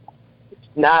 It's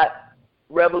not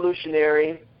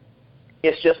revolutionary.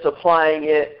 It's just applying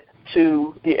it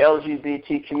to the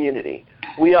LGBT community.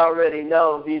 We already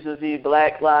know vis-a-vis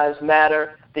Black Lives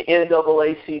Matter, the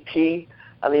NAACP,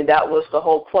 that was the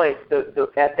whole point.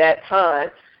 At that time,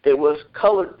 it was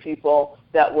colored people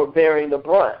that were bearing the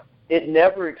brunt. It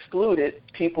never excluded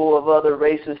people of other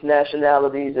races,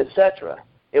 nationalities, etc.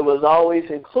 It was always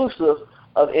inclusive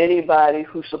of anybody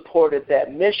who supported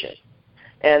that mission.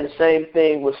 And the same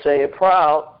thing with Say It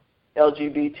Proud,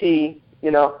 LGBT,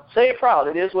 say it proud.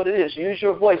 It is what it is. Use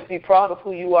your voice. Be proud of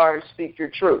who you are and speak your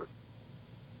truth.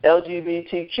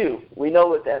 LGBTQ, we know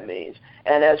what that means.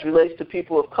 And as relates to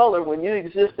people of color, when you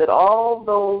exist at all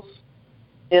those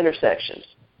intersections,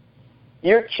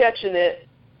 you're catching it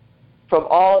from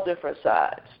all different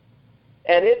sides.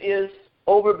 And it is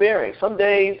overbearing. Some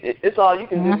days it's all you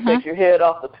can do to take your head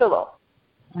off the pillow.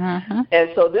 And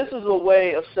so this is a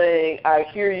way of saying, I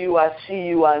hear you, I see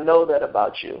you, I know that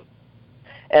about you.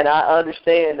 And I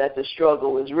understand that the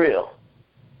struggle is real.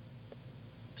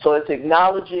 So it's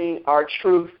acknowledging our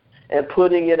truth and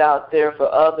putting it out there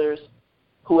for others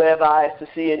who have eyes to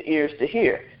see and ears to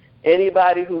hear.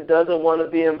 Anybody who doesn't want to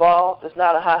be involved, it's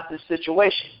not a hostage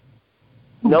situation.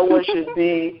 No one should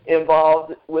be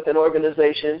involved with an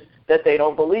organization that they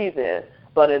don't believe in.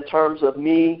 But in terms of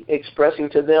me expressing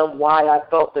to them why I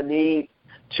felt the need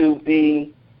to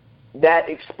be that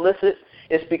explicit,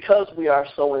 it's because we are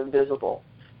so invisible.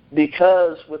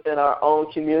 Because within our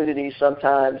own community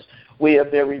sometimes we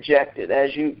have been rejected.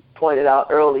 As you pointed out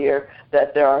earlier,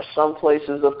 that there are some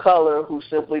places of color who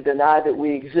simply deny that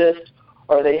we exist,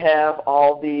 or they have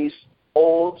all these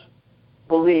old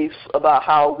beliefs about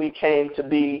how we came to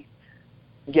be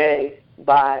gay,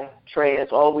 bi, trans,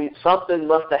 something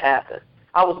must have happened.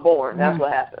 I was born. That's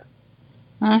what happened.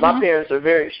 My parents are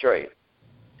very straight.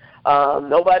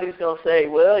 Nobody's going to say,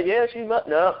 well, yeah, she must.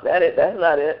 No, that's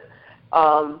not it.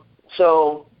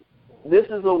 So this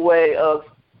is a way of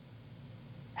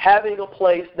having a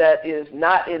place that is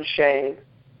not in shame.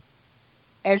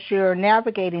 As you're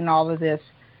navigating all of this,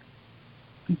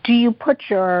 do you put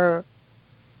your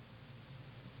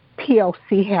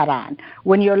POC hat on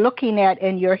when you're looking at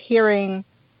and you're hearing,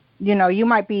 you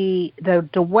might be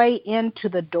the way into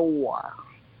the door,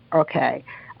 okay,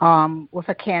 with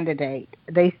a candidate.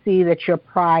 They see that you're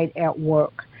pride at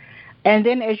work. And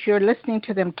then as you're listening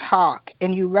to them talk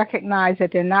and you recognize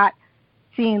that they're not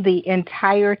seeing the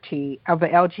entirety of the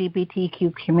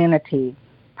LGBTQ community,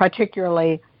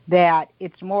 particularly that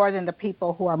it's more than the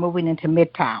people who are moving into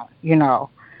Midtown,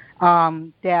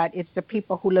 that it's the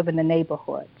people who live in the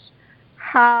neighborhoods.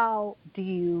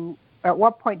 At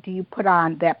what point do you put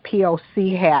on that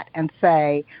POC hat and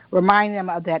say, remind them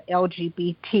of that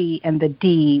LGBT and the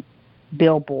D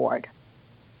billboard?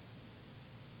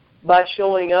 By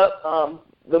showing up,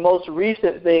 the most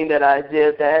recent thing that I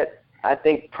did that I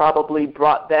think probably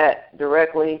brought that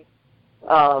directly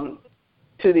to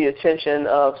the attention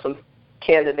of some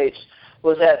candidates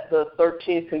was at the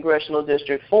 13th Congressional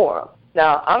District Forum.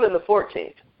 Now, I'm in the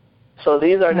 14th, so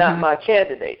these are not my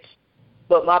candidates,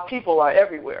 but my people are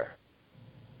everywhere.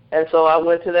 And so I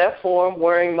went to that forum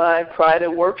wearing my Pride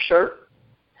at Work shirt,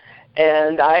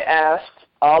 and I asked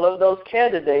all of those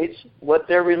candidates what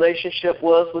their relationship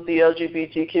was with the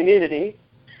LGBT community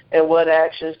and what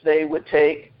actions they would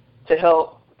take to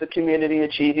help the community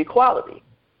achieve equality.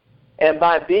 And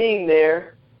by being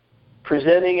there,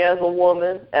 presenting as a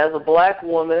woman, as a black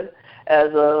woman,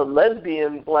 as a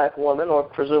lesbian black woman, or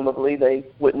presumably they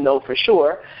wouldn't know for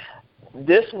sure,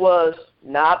 this was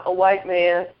not a white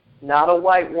man, not a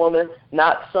white woman,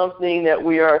 not something that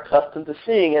we are accustomed to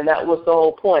seeing, and that was the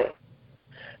whole point.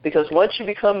 Because once you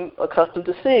become accustomed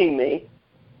to seeing me,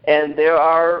 and there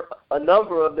are a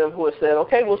number of them who have said,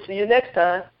 okay, we'll see you next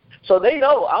time, so they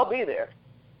know I'll be there.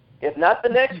 If not the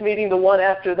next meeting, the one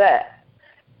after that.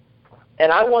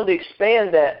 And I wanted to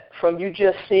expand that from you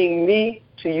just seeing me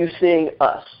to you seeing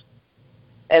us.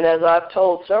 And as I've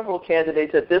told several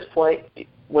candidates at this point,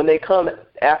 when they come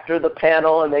after the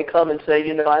panel and they come and say,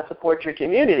 I support your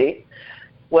community,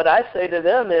 what I say to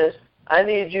them is, I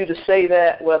need you to say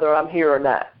that whether I'm here or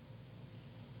not.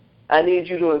 I need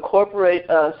you to incorporate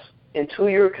us into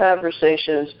your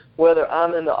conversations whether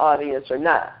I'm in the audience or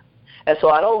not. And so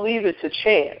I don't leave it to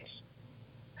chance.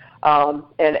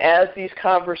 And as these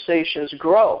conversations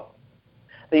grow,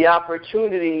 the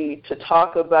opportunity to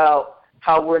talk about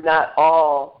how we're not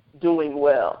all doing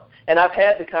well. And I've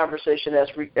had the conversation as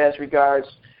regards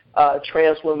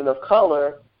trans women of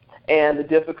color and the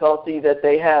difficulty that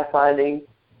they have finding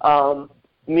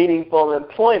meaningful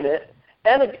employment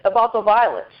and about the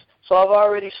violence. So I've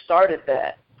already started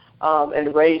that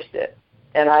and raised it.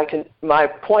 And my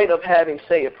point of having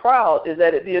Say It Proud is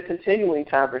that it be a continuing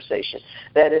conversation,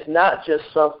 that it's not just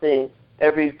something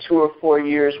every 2 or 4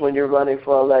 years when you're running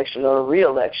for election or a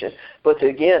re-election, but to,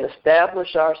 again,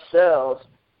 establish ourselves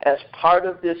as part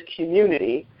of this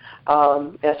community,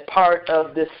 as part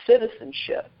of this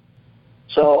citizenship.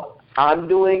 So I'm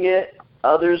doing it.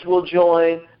 Others will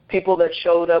join. People that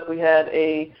showed up, we had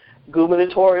a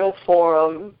gubernatorial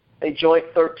forum, a joint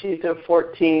 13th and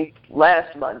 14th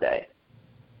last Monday.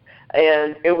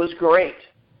 And it was great,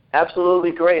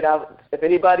 absolutely great. If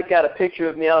anybody got a picture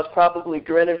of me, I was probably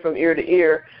grinning from ear to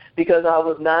ear because I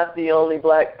was not the only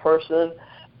black person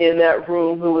in that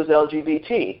room who was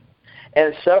LGBT.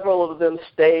 And several of them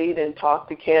stayed and talked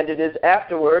to candidates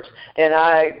afterwards, and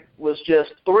I was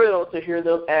just thrilled to hear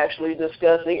them actually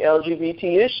discussing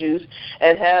LGBT issues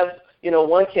and have,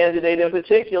 one candidate in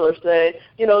particular say,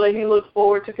 that he looked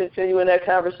forward to continuing that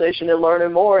conversation and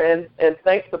learning more and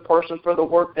thank the person for the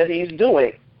work that he's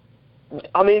doing.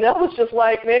 I mean, that was just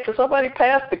like, man, because somebody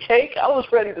passed the cake, I was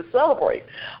ready to celebrate.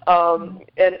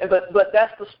 But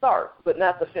that's the start, but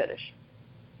not the finish.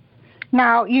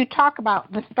 Now, you talk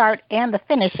about the start and the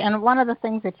finish, and one of the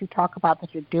things that you talk about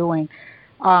that you're doing,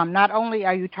 not only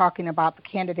are you talking about the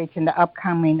candidates in the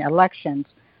upcoming elections,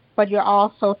 but you're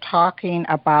also talking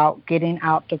about getting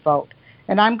out to vote.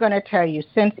 And I'm going to tell you,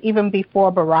 since even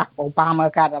before Barack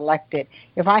Obama got elected,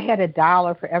 if I had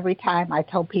 $1 for every time I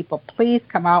told people, please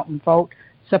come out and vote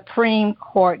Supreme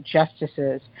Court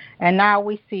justices, and now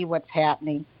we see what's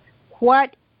happening.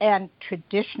 And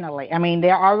traditionally, I mean,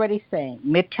 they're already saying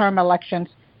midterm elections,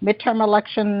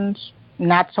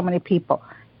 not so many people.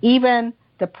 Even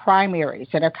the primaries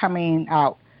that are coming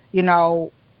out, you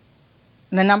know,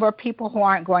 the number of people who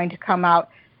aren't going to come out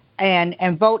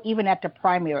and vote even at the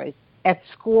primaries, at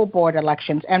school board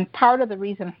elections. And part of the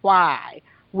reason why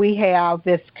we have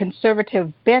this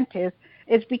conservative bent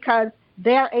is because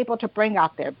they're able to bring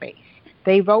out their base.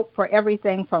 They vote for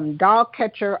everything from dog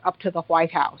catcher up to the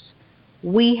White House.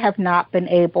 We have not been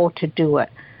able to do it.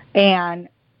 And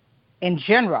in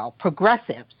general,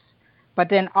 progressives, but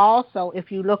then also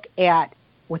if you look at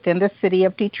within the city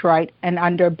of Detroit and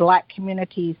under black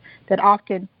communities, that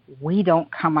often we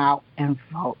don't come out and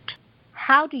vote.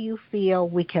 How do you feel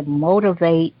we can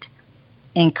motivate,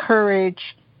 encourage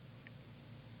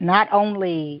not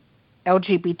only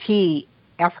LGBT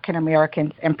African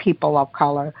Americans and people of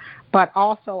color, but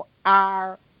also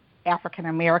our African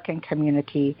American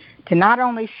community to not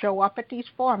only show up at these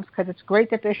forums, because it's great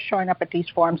that they're showing up at these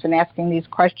forums and asking these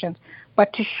questions,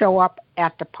 but to show up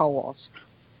at the polls?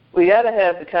 We got to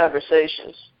have the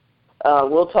conversations.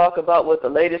 We'll talk about what the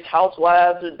latest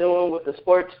housewives are doing, what the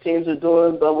sports teams are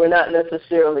doing, but we're not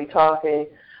necessarily talking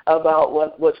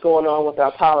about what's going on with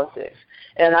our politics.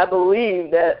 And I believe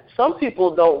that some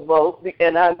people don't vote,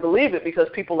 and I believe it because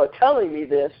people are telling me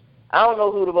this. I don't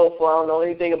know who to vote for. I don't know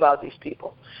anything about these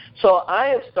people. So I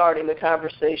am starting the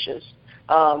conversations.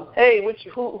 Hey,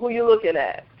 who you looking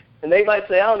at? And they might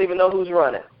say, I don't even know who's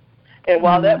running. And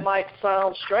while that might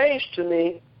sound strange to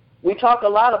me, we talk a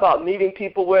lot about meeting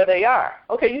people where they are.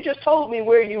 Okay, you just told me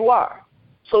where you are.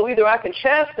 So either I can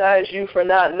chastise you for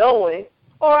not knowing,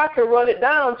 or I can run it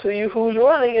down to you who's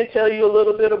running and tell you a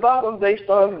little bit about them based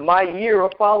on my year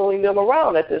of following them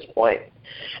around at this point.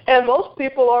 And most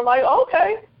people are like,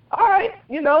 okay, all right,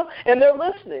 you know, and they're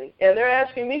listening, and they're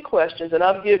asking me questions, and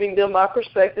I'm giving them my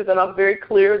perspective, and I'm very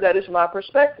clear that it's my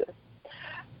perspective.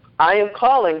 I am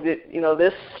calling,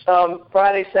 this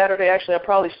Friday, Saturday, actually I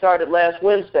probably started last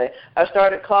Wednesday. I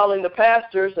started calling the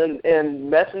pastors and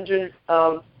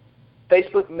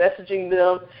Facebook messaging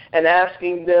them and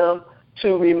asking them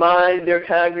to remind their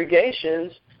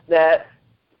congregations that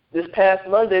this past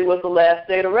Monday was the last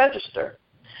day to register.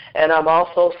 And I'm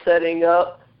also setting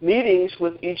up meetings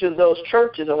with each of those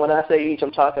churches, and when I say each,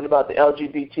 I'm talking about the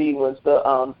LGBT ones,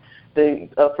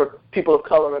 for people of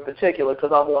color in particular,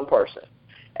 because I'm one person.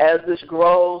 As this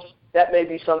grows, that may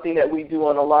be something that we do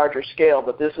on a larger scale,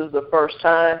 but this is the first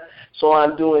time, so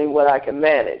I'm doing what I can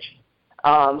manage.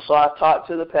 So I've talked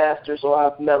to the pastors, or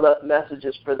I've left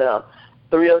messages for them.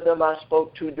 3 of them I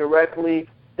spoke to directly.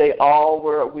 They all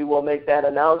were, we will make that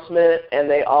announcement, and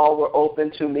they all were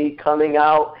open to me coming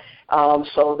out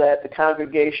so that the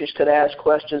congregations could ask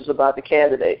questions about the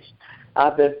candidates.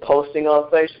 I've been posting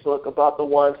on Facebook about the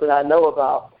ones that I know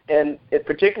about, and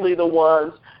particularly the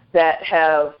ones that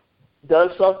have done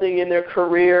something in their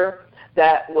career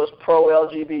that was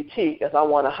pro-LGBT, because I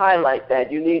want to highlight that.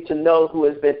 You need to know who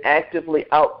has been actively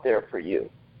out there for you.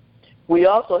 We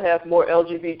also have more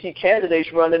LGBT candidates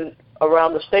running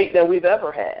around the state than we've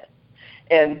ever had.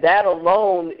 And that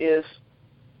alone is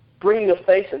bringing a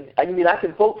face. And I mean, I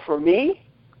can vote for me.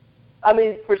 I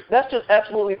mean, that's just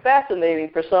absolutely fascinating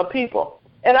for some people.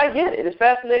 And I get it. It's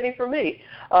fascinating for me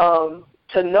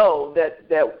to know that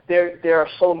there are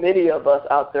so many of us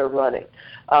out there running.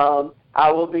 I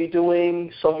will be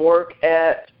doing some work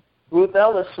at Ruth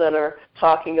Ellis Center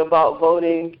talking about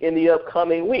voting in the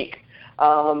upcoming week.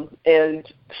 And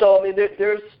so, I mean,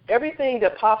 there's everything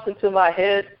that pops into my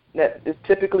head that is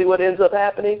typically what ends up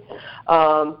happening.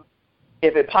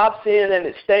 If it pops in and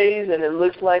it stays and it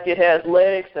looks like it has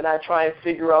legs, then I try and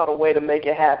figure out a way to make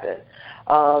it happen.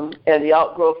 And the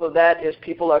outgrowth of that is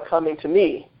people are coming to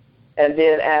me and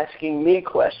then asking me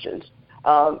questions.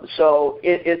 So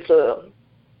it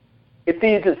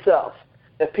feeds itself.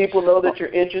 If people know that you're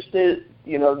interested,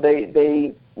 you know,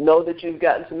 they know that you've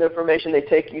gotten some information, they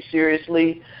take you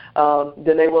seriously,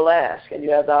 then they will ask, and you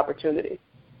have the opportunity.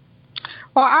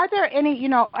 Well, are there any,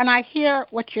 and I hear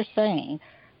what you're saying,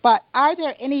 but are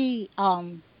there any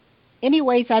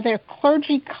ways, are there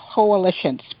clergy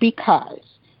coalitions? Because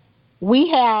we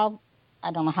have,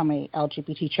 I don't know how many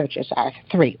LGBT churches are,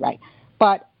 3, right?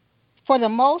 But for the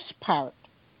most part,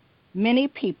 many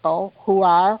people who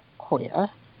are queer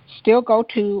still go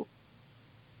to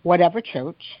whatever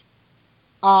church.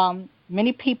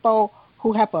 Many people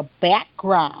who have a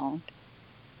background,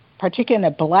 particularly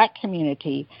in the black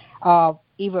community, of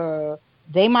either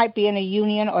they might be in a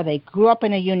union or they grew up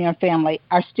in a union family,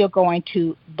 are still going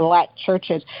to black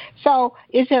churches. So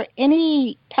is there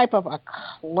any type of a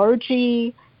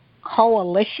clergy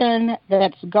coalition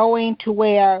that's going to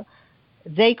where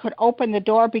they could open the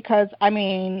door? Because, I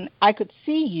mean, I could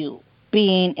see you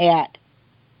being at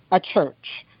a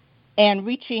church and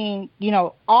reaching,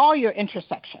 all your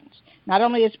intersections, not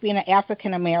only as being an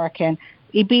African American,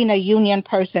 being a union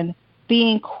person,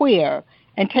 being queer,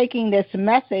 and taking this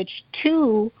message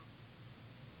to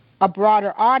a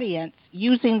broader audience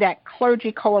using that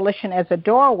clergy coalition as a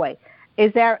doorway.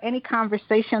 Is there any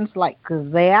conversations like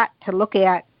that to look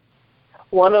at?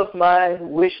 One of my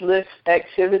wish list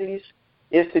activities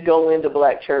is to go into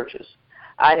black churches.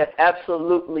 I have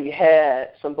absolutely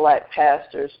had some black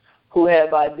pastors who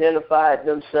have identified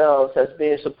themselves as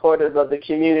being supportive of the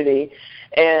community,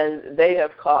 and they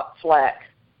have caught flack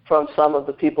from some of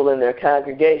the people in their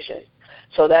congregation.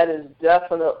 So that is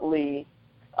definitely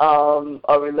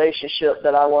a relationship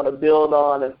that I want to build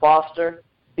on and foster,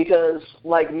 because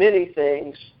like many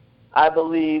things, I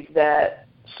believe that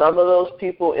some of those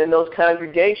people in those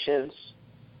congregations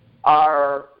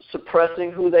are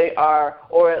suppressing who they are,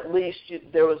 or at least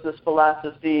there was this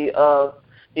philosophy of,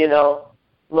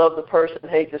 love the person,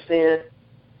 hate the sin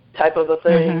type of a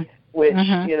thing, which,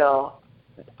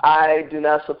 I do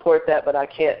not support that, but I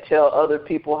can't tell other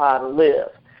people how to live.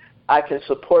 I can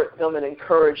support them and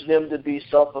encourage them to be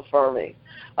self-affirming.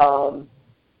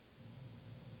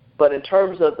 But in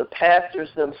terms of the pastors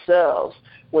themselves,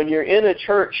 when you're in a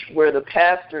church where the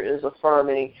pastor is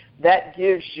affirming, that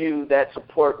gives you that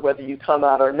support whether you come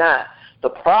out or not. The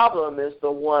problem is the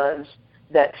ones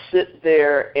that sit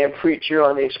there and preach you're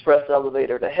on the express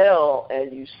elevator to hell,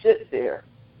 and you sit there.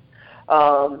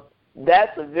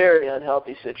 That's a very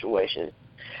unhealthy situation.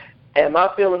 And my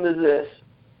feeling is this: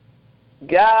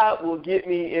 God will get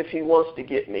me if he wants to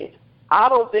get me. I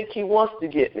don't think he wants to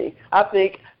get me. I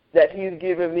think that he's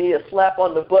giving me a slap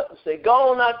on the butt and say,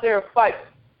 go on out there and fight.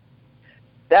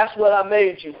 That's what I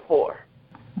made you for.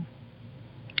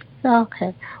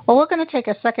 Okay. Well, we're going to take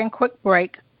a second quick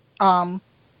break, and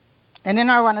then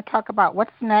I want to talk about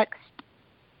what's next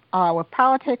with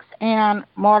politics and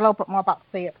a little bit more about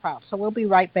Say It Proud. So we'll be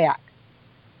right back.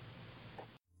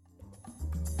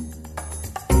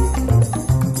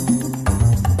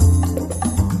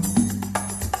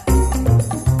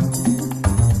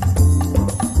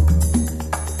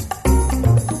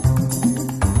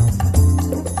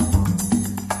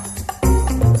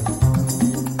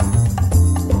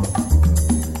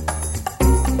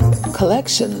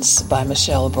 Collections by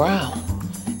Michelle Brown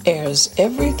airs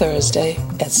every Thursday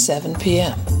at 7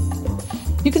 p.m.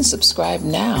 You can subscribe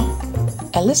now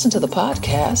and listen to the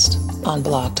podcast on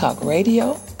Blog Talk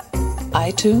Radio,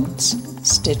 iTunes,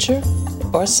 Stitcher,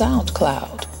 or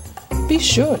SoundCloud. Be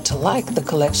sure to like the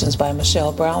Collections by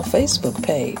Michelle Brown Facebook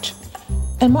page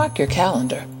and mark your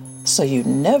calendar so you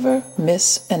never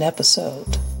miss an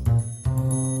episode.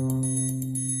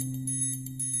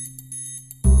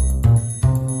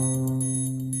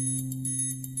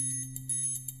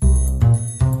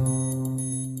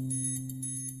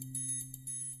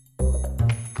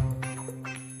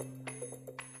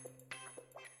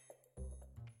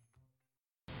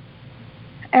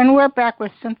 And we're back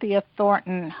with Cynthia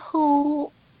Thornton,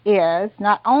 who is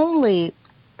not only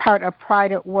part of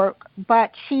Pride at Work,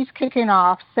 but she's kicking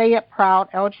off Say It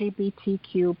Proud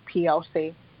LGBTQ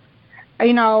POC.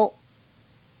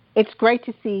 It's great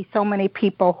to see so many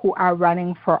people who are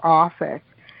running for office,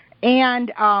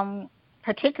 and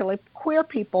particularly queer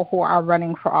people who are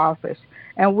running for office.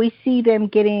 And we see them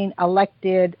getting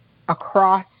elected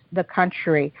across the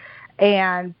country,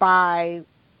 and by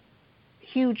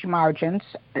huge margins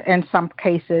in some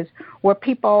cases, where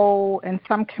people in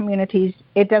some communities,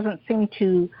 it doesn't seem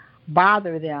to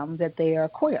bother them that they are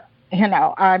queer.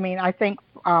 I think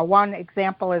one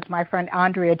example is my friend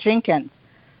Andrea Jenkins,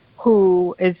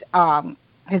 who is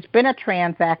has been a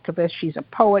trans activist. She's a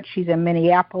poet. She's in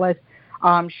Minneapolis.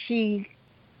 She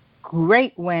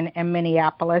great win in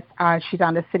Minneapolis. She's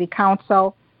on the city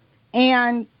council,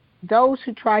 and those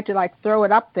who tried to throw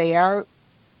it up there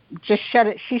just shut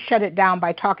it down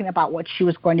by talking about what she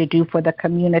was going to do for the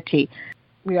community.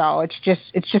 It's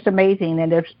just amazing. And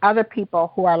there's other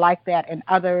people who are like that in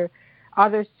other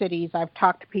other cities. I've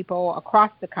talked to people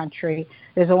across the country.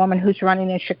 There's a woman who's running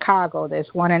in Chicago. There's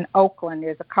one in Oakland.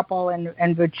 There's a couple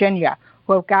in Virginia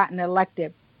who have gotten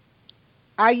elected.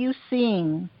 Are you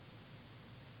seeing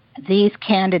these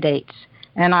candidates,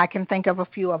 and I can think of a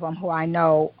few of them who I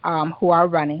know who are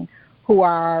running, who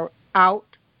are out,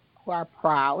 who are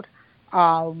proud?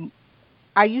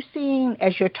 Are you seeing,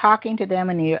 as you're talking to them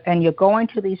and you're going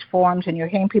to these forums and you're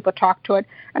hearing people talk to it,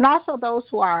 and also those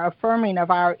who are affirming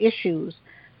of our issues,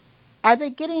 are they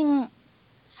getting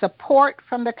support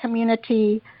from the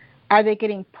community? Are they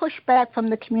getting pushback from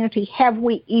the community? Have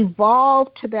we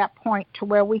evolved to that point to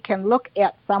where we can look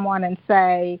at someone and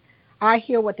say, I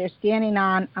hear what they're standing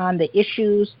on the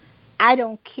issues. I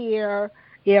don't care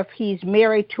if he's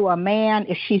married to a man,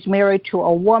 if she's married to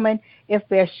a woman, if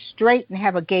they're straight and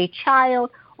have a gay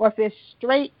child, or if they're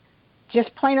straight,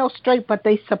 just plain old straight, but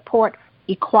they support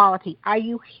equality. Are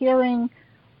you hearing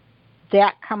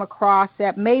that come across,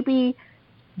 that maybe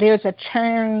there's a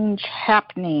change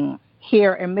happening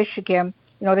here in Michigan?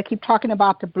 You know, they keep talking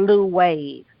about the blue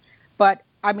wave, but,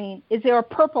 I mean, is there a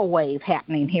purple wave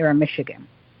happening here in Michigan?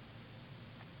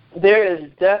 There is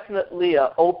definitely an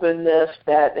openness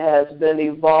that has been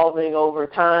evolving over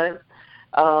time.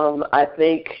 I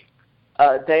think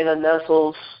Dana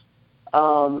Nessel's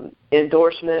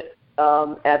endorsement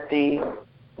at the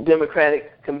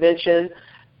Democratic Convention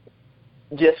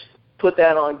just put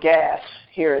that on gas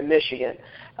here in Michigan,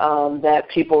 that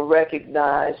people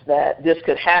recognize that this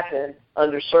could happen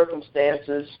under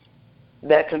circumstances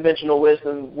that conventional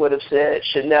wisdom would have said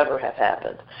should never have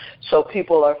happened. So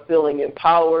people are feeling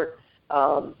empowered.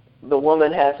 The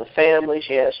woman has a family.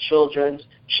 She has children.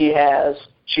 She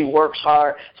works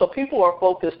hard. So people are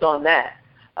focused on that,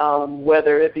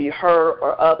 whether it be her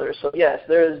or others. So, yes,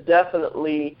 there is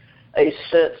definitely a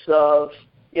sense of,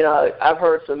 you know, I've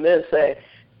heard some men say,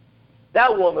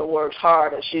 that woman works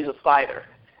hard and she's a fighter.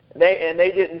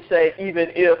 They didn't say even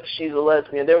if she's a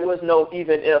lesbian. There was no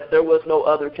even if. There was no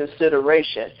other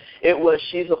consideration. It was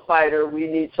she's a fighter. We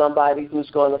need somebody who's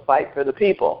going to fight for the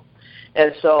people.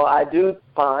 And so I do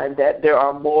find that there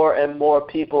are more and more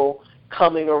people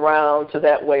coming around to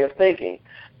that way of thinking.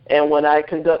 And when I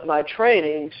conduct my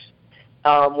trainings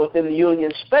within the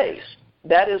union space,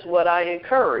 that is what I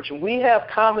encourage. We have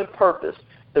common purpose.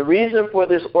 The reason for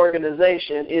this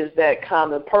organization is that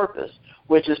common purpose,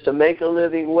 which is to make a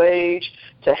living wage,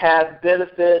 to have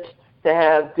benefits, to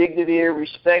have dignity and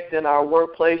respect in our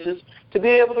workplaces, to be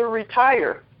able to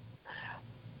retire.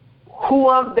 Who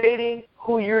I'm dating,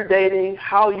 who you're dating,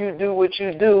 how you do what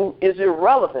you do is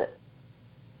irrelevant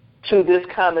to this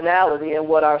commonality and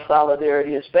what our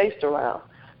solidarity is based around.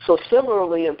 So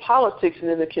similarly in politics and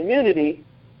in the community,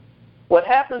 what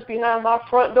happens behind my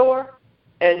front door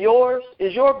and yours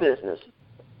is your business.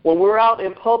 When we're out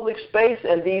in public space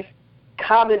and these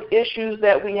common issues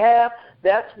that we have,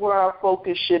 that's where our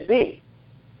focus should be.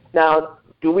 Now,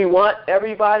 do we want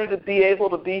everybody to be able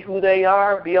to be who they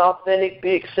are, be authentic,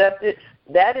 be accepted?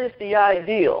 That is the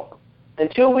ideal.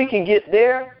 Until we can get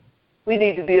there, we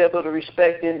need to be able to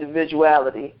respect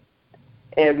individuality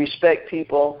and respect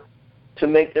people to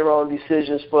make their own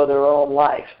decisions for their own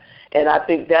life. And I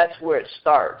think that's where it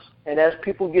starts. And as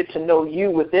people get to know you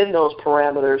within those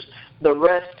parameters, the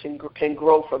rest can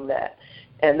grow from that.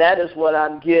 And that is what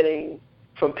I'm getting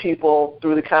from people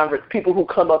through the conference, people who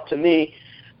come up to me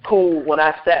who, when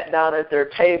I sat down at their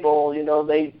table, you know,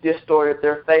 they distorted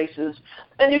their faces.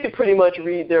 And you could pretty much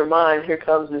read their mind, here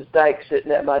comes this dyke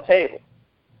sitting at my table.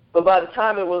 But by the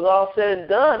time it was all said and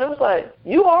done, it was like,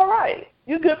 you all right.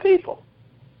 You good people.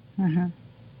 Mm-hmm.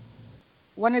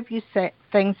 One of you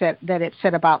things that it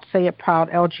said about Say It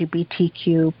Proud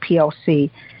LGBTQ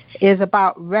POC is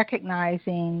about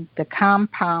recognizing the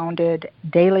compounded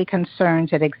daily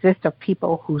concerns that exist of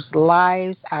people whose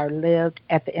lives are lived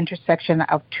at the intersection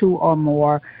of two or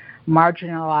more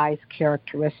marginalized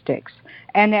characteristics.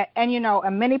 And you know,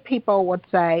 and many people would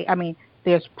say, I mean,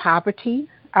 there's poverty.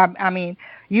 I mean,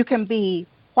 you can be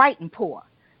white and poor.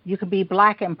 You can be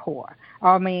black and poor.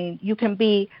 I mean, you can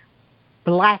be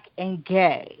black and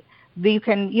gay. You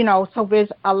can, you know, so there's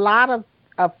a lot of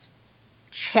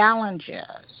challenges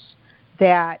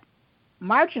that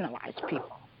marginalize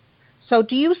people. So what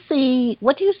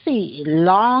do you see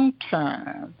long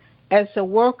term as the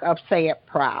work of Say It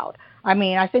Proud? I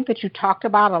mean, I think that you talked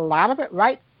about a lot of it,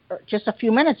 right, just a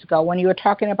few minutes ago when you were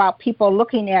talking about people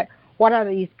looking at what are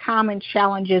these common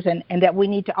challenges and that we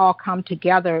need to all come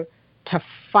together to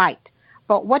fight.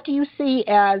 But what do you see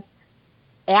as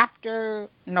after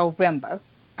November?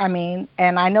 I mean,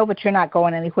 and I know that you're not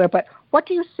going anywhere, but what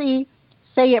do you see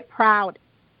Say It Proud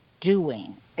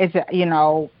doing? Is it, you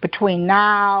know, between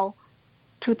now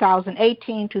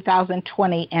 2018,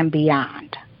 2020, and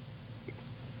beyond?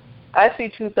 I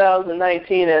see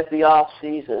 2019 as the off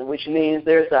season, which means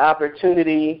there's the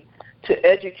opportunity to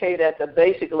educate at the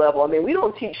basic level. I mean, we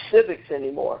don't teach civics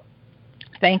anymore.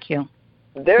 Thank you.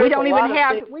 We don't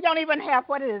even have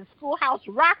what is Schoolhouse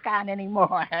Rock on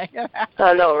anymore.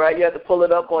 I know, right? You have to pull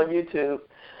it up on YouTube,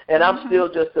 and I'm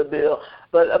still just a Bill.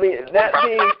 But I mean, that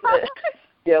being,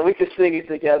 yeah, we could sing it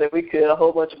together. We could. A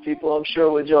whole bunch of people, I'm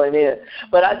sure, would join in.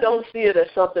 But I don't see it as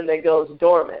something that goes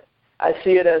dormant. I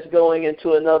see it as going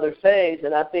into another phase,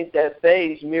 and I think that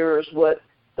phase mirrors what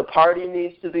the party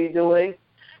needs to be doing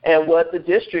and what the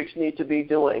districts need to be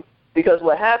doing. Because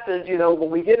what happens, when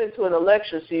we get into an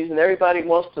election season, everybody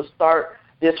wants to start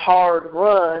this hard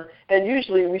run, and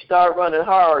usually we start running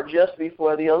hard just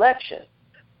before the election.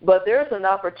 But there's an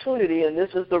opportunity, and this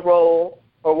is the role,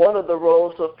 or one of the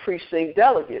roles of precinct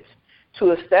delegates,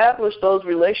 to establish those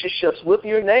relationships with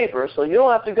your neighbors. So you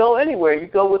don't have to go anywhere. You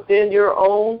go within your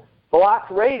own block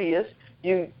radius.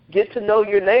 You get to know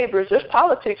your neighbors. There's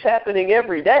politics happening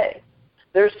every day.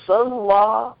 There's some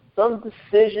law, some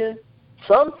decision,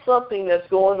 something that's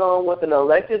going on with an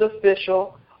elected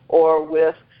official or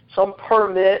with some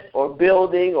permit or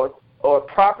building or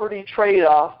property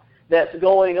trade-off that's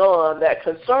going on that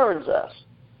concerns us.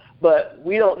 But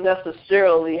we don't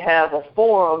necessarily have a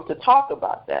forum to talk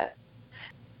about that.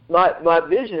 My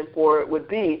vision for it would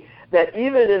be that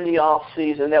even in the off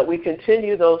season that we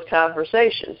continue those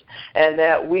conversations and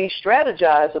that we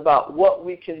strategize about what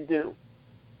we can do.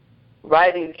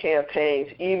 Writing campaigns,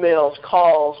 emails,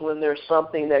 calls when there's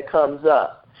something that comes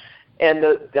up. And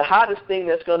the hottest thing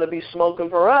that's going to be smoking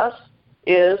for us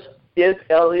is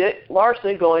Elliott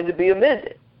Larson going to be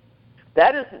amended?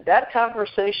 That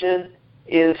conversation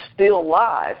is still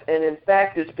live, and in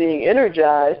fact it's being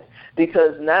energized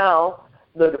because now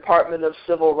the Department of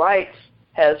Civil Rights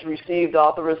has received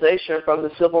authorization from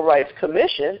the Civil Rights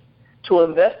Commission to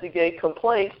investigate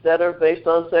complaints that are based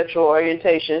on sexual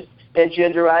orientation and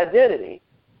gender identity.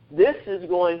 This is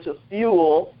going to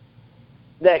fuel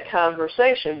that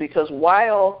conversation because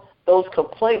while those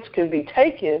complaints can be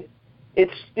taken,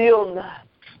 it's still not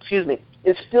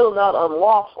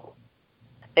unlawful.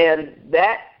 And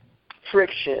that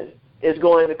friction is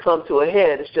going to come to a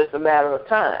head. It's just a matter of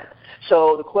time.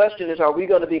 So the question is, are we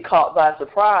going to be caught by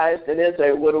surprise and then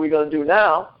say, what are we going to do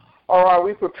now? Or are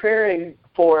we preparing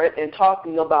for it and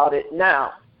talking about it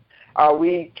now? Are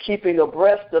we keeping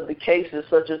abreast of the cases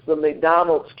such as the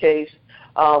McDonald's case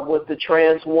with the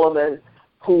trans woman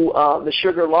who the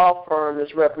Sugar Law firm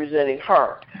is representing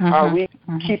her? Are we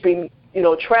keeping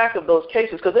track of those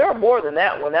cases? Because there are more than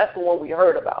that one. That's the one we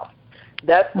heard about.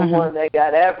 That's the one that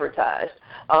got advertised.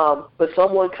 But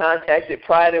someone contacted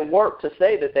Pride and Work to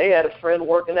say that they had a friend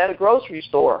working at a grocery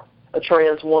store, a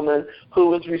trans woman who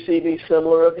was receiving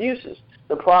similar abuses.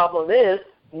 The problem is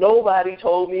nobody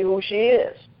told me who she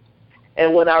is.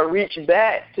 And when I reached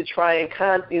back to try and,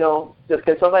 can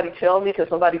somebody tell me? Can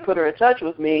somebody put her in touch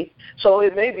with me? So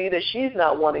it may be that she's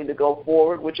not wanting to go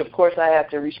forward, which, of course, I have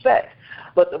to respect.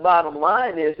 But the bottom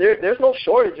line is there's no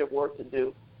shortage of work to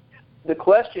do. The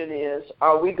question is,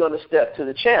 are we going to step to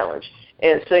the challenge?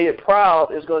 And Say It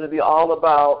Proud is going to be all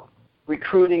about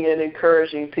recruiting and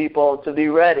encouraging people to be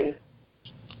ready.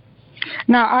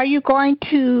 Now, are you going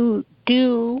to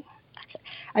do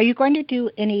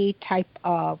any type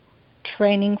of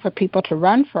training for people to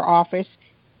run for office?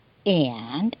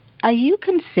 And are you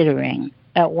considering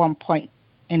at one point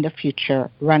in the future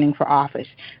running for office?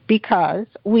 Because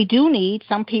we do need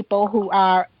some people who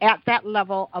are at that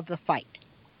level of the fight.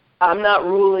 I'm not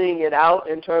ruling it out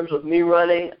in terms of me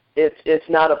running. It's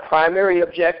not a primary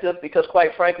objective because,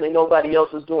 quite frankly, nobody else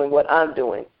is doing what I'm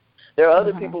doing. There are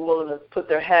other people willing to put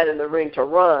their hat in the ring to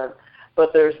run,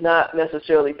 but there's not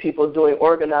necessarily people doing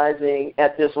organizing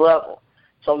at this level.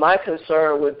 So my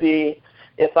concern would be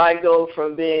if I go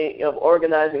from being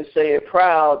organizing Say It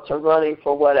Proud to running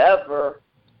for whatever,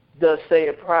 does Say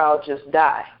It Proud just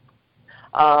die?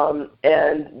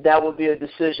 And that would be a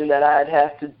decision that I'd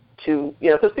have to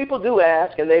because people do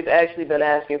ask, and they've actually been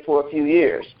asking for a few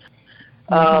years,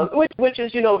 which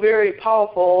is, very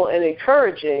powerful and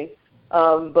encouraging.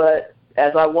 But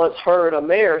as I once heard a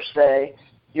mayor say,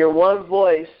 you're one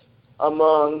voice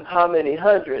among how many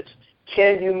hundreds?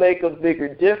 Can you make a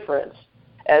bigger difference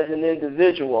as an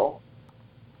individual?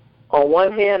 On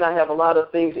one hand, I have a lot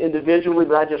of things individually,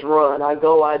 but I just run. I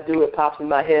go, I do, it pops in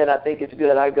my head, I think it's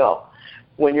good, I go.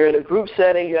 When you're in a group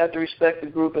setting, you have to respect the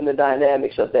group and the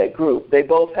dynamics of that group. They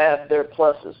both have their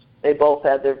pluses. They both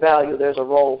have their value. There's a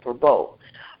role for both.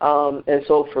 And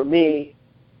so for me,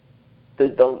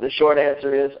 the short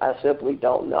answer is I simply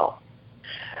don't know.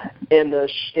 In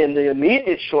the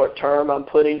immediate short term, I'm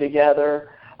putting together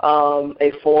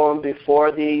a forum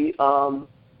before the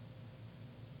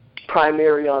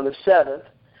primary on the 7th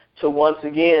to once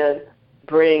again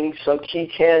bring some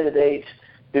key candidates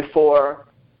before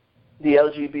the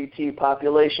LGBT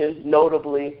population,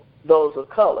 notably those of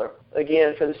color,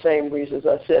 again, for the same reasons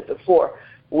I said before.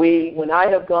 When I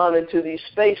have gone into these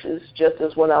spaces, just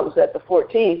as when I was at the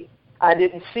 14th, I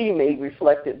didn't see me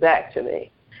reflected back to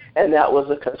me, and that was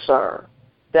a concern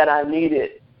that I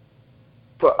needed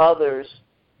for others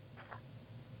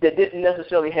that didn't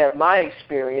necessarily have my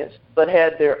experience, but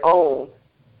had their own,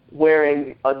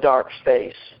 wearing a dark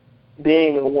face,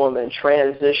 being a woman,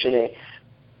 transitioning.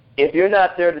 If you're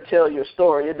not there to tell your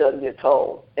story, it doesn't get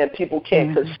told, and people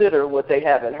can't consider what they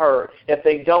haven't heard. If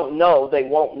they don't know, they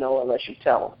won't know unless you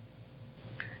tell them.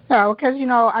 No, because,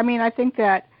 I think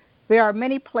that there are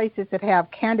many places that have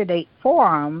candidate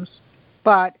forums,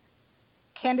 but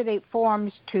candidate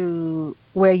forums to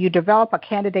where you develop a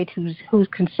candidate who's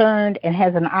concerned and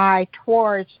has an eye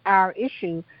towards our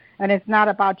issue, and it's not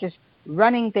about just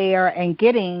running there and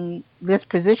getting this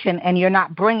position and you're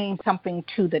not bringing something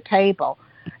to the table.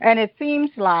 And it seems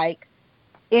like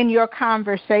in your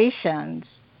conversations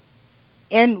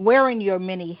and wearing your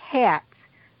many hats,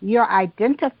 you're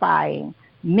identifying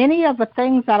many of the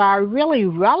things that are really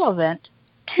relevant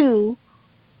to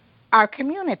our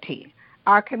community.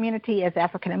 Our community as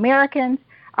African Americans,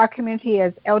 our community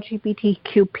as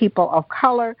LGBTQ people of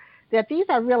color, that these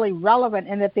are really relevant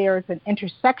and that there is an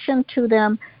intersection to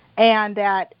them and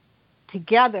that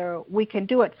together we can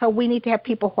do it. So we need to have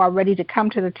people who are ready to come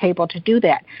to the table to do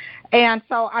that. And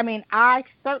so, I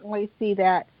certainly see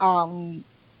that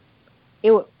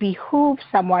it would behoove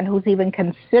someone who's even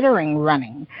considering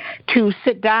running to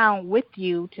sit down with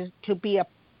you to be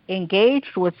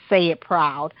engaged with Say It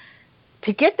Proud,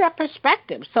 to get that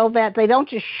perspective so that they don't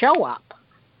just show up.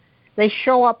 They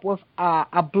show up with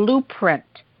a blueprint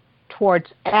towards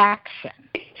action.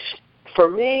 For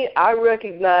me, I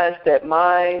recognize that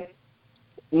my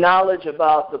knowledge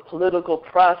about the political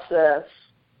process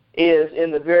is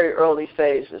in the very early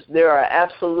phases. There are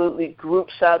absolutely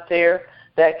groups out there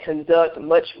that conduct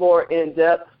much more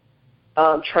in-depth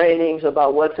trainings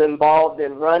about what's involved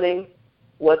in running,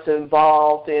 what's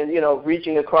involved in,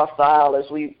 reaching across the aisle, as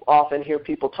we often hear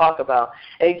people talk about,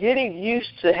 and getting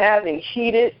used to having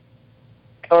heated,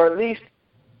 or at least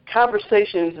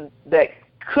conversations that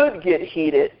could get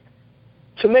heated,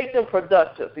 to make them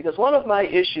productive. Because one of my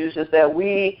issues is that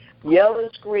we yell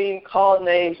and scream, call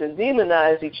names, and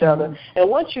demonize each other, and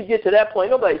once you get to that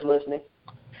point, nobody's listening.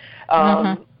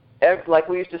 Like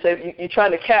we used to say, you're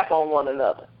trying to cap on one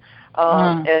another.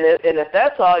 And if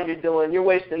that's all you're doing, you're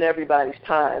wasting everybody's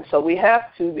time. So we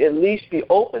have to at least be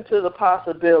open to the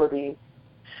possibility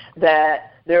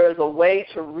that there is a way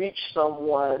to reach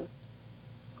someone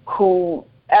who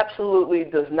absolutely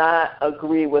does not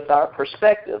agree with our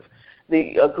perspective.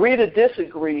 They agree to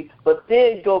disagree, but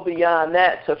then go beyond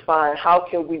that to find how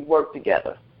can we work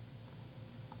together.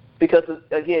 Because,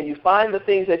 again, you find the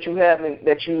things that you have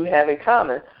in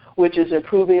common, which is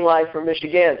improving life for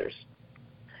Michiganders.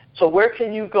 So where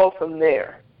can you go from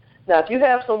there? Now, if you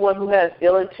have someone who has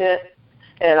ill intent,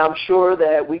 and I'm sure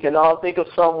that we can all think of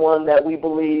someone that we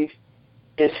believe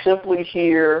is simply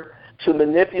here to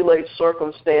manipulate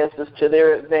circumstances to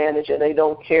their advantage, and they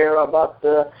don't care about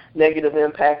the negative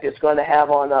impact it's going to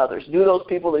have on others. Do those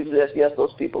people exist? Yes,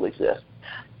 those people exist.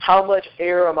 How much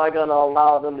air am I going to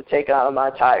allow them to take out of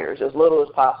my tires? As little as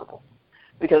possible,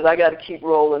 because I got to keep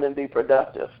rolling and be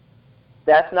productive.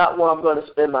 That's not where I'm going to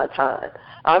spend my time.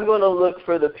 I'm going to look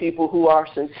for the people who are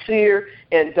sincere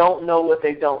and don't know what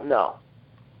they don't know.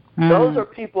 Those are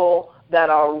people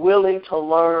that are willing to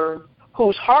learn,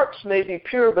 whose hearts may be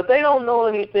pure, but they don't know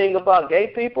anything about gay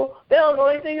people. They don't know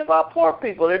anything about poor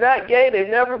people. They're not gay. They've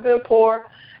never been poor,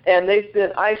 and they've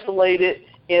been isolated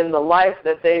in the life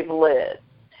that they've led.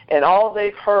 And all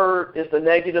they've heard is the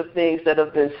negative things that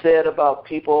have been said about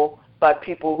people by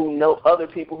people who know, other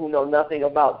people who know nothing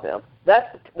about them.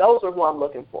 Those are who I'm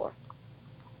looking for.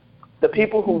 The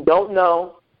people who don't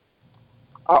know,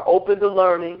 are open to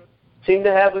learning, seem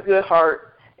to have a good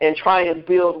heart, and try and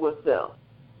build with them.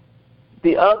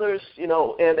 The others,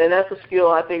 and that's a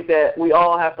skill I think that we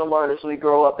all have to learn as we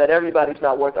grow up, that everybody's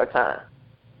not worth our time.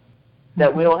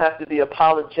 That we don't have to be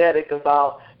apologetic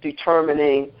about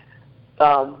determining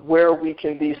where we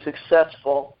can be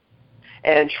successful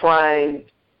and trying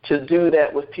to do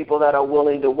that with people that are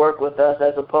willing to work with us,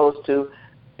 as opposed to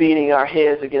beating our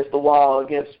heads against the wall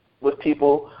with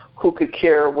people who could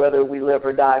care whether we live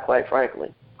or die, quite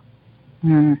frankly.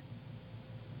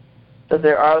 So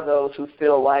there are those who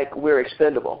feel like we're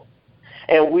expendable.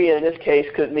 And we, in this case,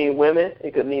 could mean women.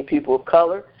 It could mean people of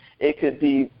color. It could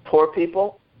be poor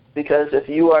people. Because if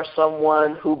you are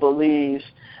someone who believes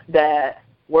that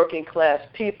working class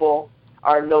people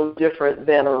are no different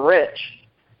than a rich,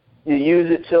 you use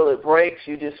it till it breaks,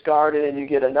 you discard it, and you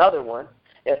get another one.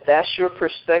 If that's your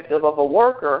perspective of a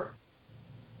worker,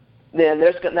 then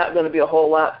there's not going to be a whole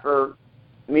lot for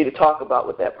me to talk about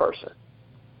with that person.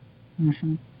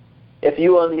 Mm-hmm. If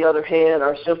you, on the other hand,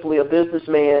 are simply a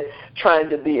businessman trying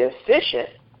to be efficient,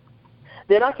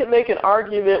 then I can make an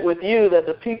argument with you that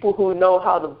the people who know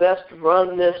how to best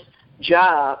run this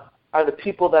job are the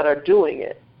people that are doing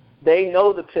it. They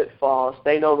know the pitfalls.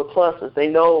 They know the pluses. They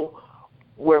know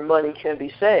where money can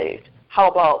be saved. How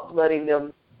about letting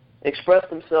them express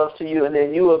themselves to you, and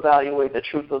then you evaluate the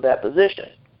truth of that position?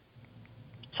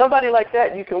 Somebody like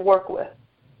that you can work with,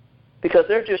 because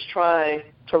they're just trying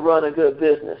to run a good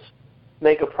business,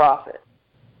 make a profit.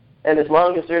 And as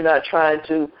long as they're not trying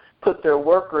to put their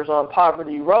workers on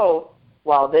poverty row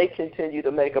while they continue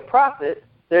to make a profit,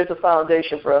 there's a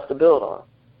foundation for us to build on.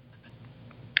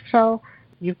 So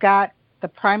you've got the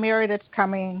primary that's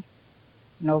coming,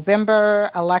 November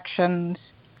elections.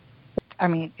 I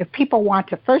mean, if people want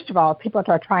to, first of all, if people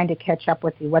are trying to catch up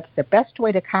with you, what's the best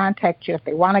way to contact you if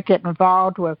they want to get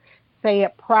involved with Say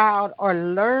It Proud or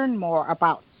learn more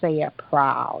about Say It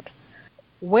Proud?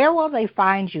 Where will they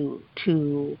find you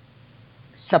to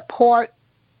support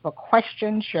the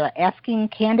questions you're asking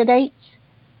candidates,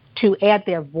 to add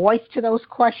their voice to those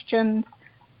questions?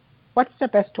 What's the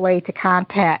best way to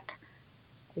contact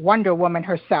Wonder Woman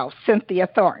herself, Cynthia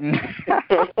Thornton?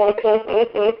 Well,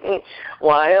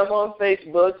 I am on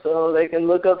Facebook, so they can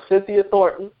look up Cynthia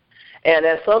Thornton. And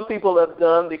as some people have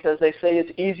done, because they say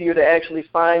it's easier to actually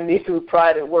find me through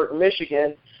Pride at Work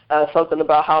Michigan, something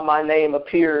about how my name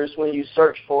appears when you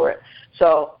search for it.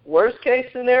 So worst case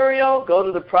scenario, go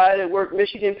to the Pride at Work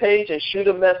Michigan page and shoot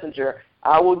a messenger.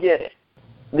 I will get it.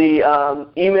 The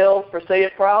email for Say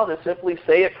It Proud is simply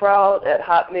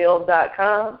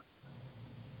sayitproud@hotmail.com.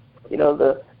 You know,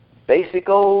 the basic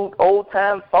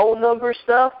old-time phone number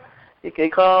stuff. You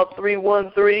can call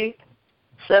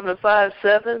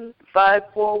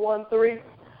 313-757-5413.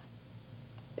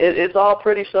 It's all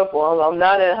pretty simple. I'm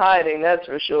not in hiding, that's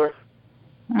for sure.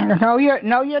 No, you're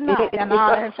not. And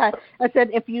I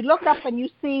said, if you look up and you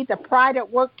see the Pride at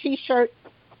Work T-shirt,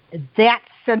 that's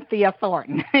Cynthia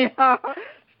Thornton.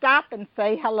 Stop and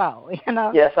say hello.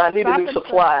 Yes, I need a new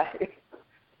supply.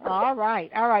 All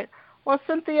right. Well,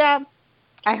 Cynthia,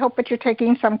 I hope that you're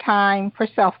taking some time for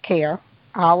self-care.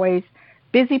 Always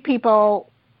busy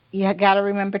people, you got to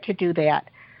remember to do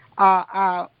that.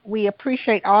 We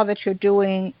appreciate all that you're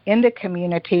doing in the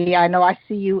community. I know I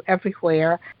see you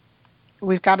everywhere.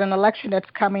 We've got an election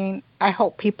that's coming. I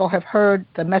hope people have heard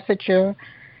the message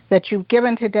that you've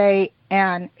given today,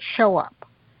 and show up.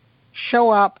 Show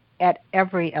up at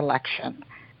every election.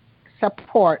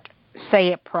 Support Say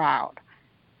It Proud,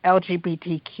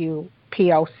 LGBTQ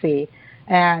POC.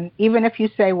 And even if you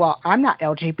say, well, I'm not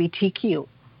LGBTQ,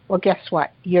 well, guess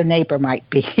what? Your neighbor might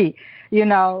be.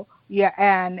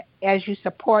 And as you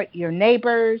support your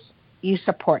neighbors, you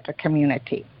support the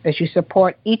community. As you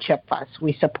support each of us,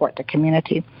 we support the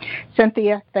community.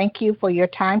 Cynthia, thank you for your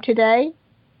time today.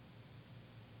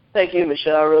 Thank you,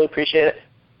 Michelle. I really appreciate it.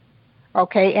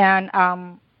 Okay, and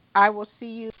I will see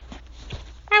you.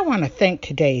 I want to thank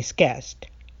today's guest,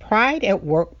 Pride at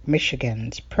Work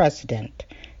Michigan's president,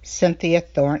 Cynthia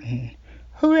Thornton,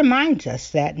 who reminds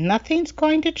us that nothing's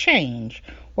going to change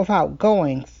without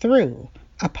going through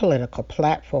a political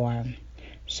platform.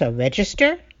 So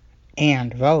register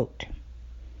and vote.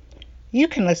 You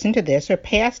can listen to this or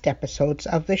past episodes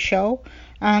of the show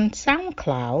on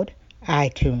SoundCloud,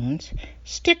 iTunes,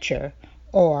 Stitcher,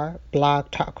 or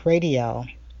Blog Talk Radio.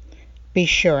 Be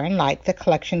sure and like the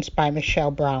Collections by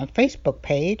Michelle Brown Facebook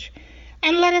page,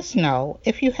 and let us know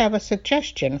if you have a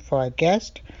suggestion for a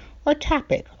guest or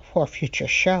topic for a future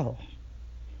show.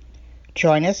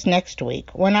 Join us next week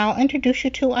when I'll introduce you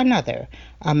to another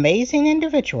amazing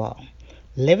individual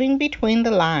living between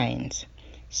the lines,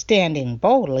 standing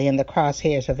boldly in the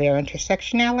crosshairs of their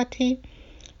intersectionality,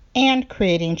 and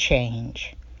creating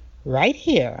change, right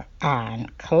here on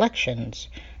Collections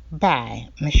by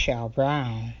Michelle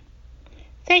Brown.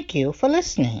 Thank you for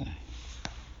listening.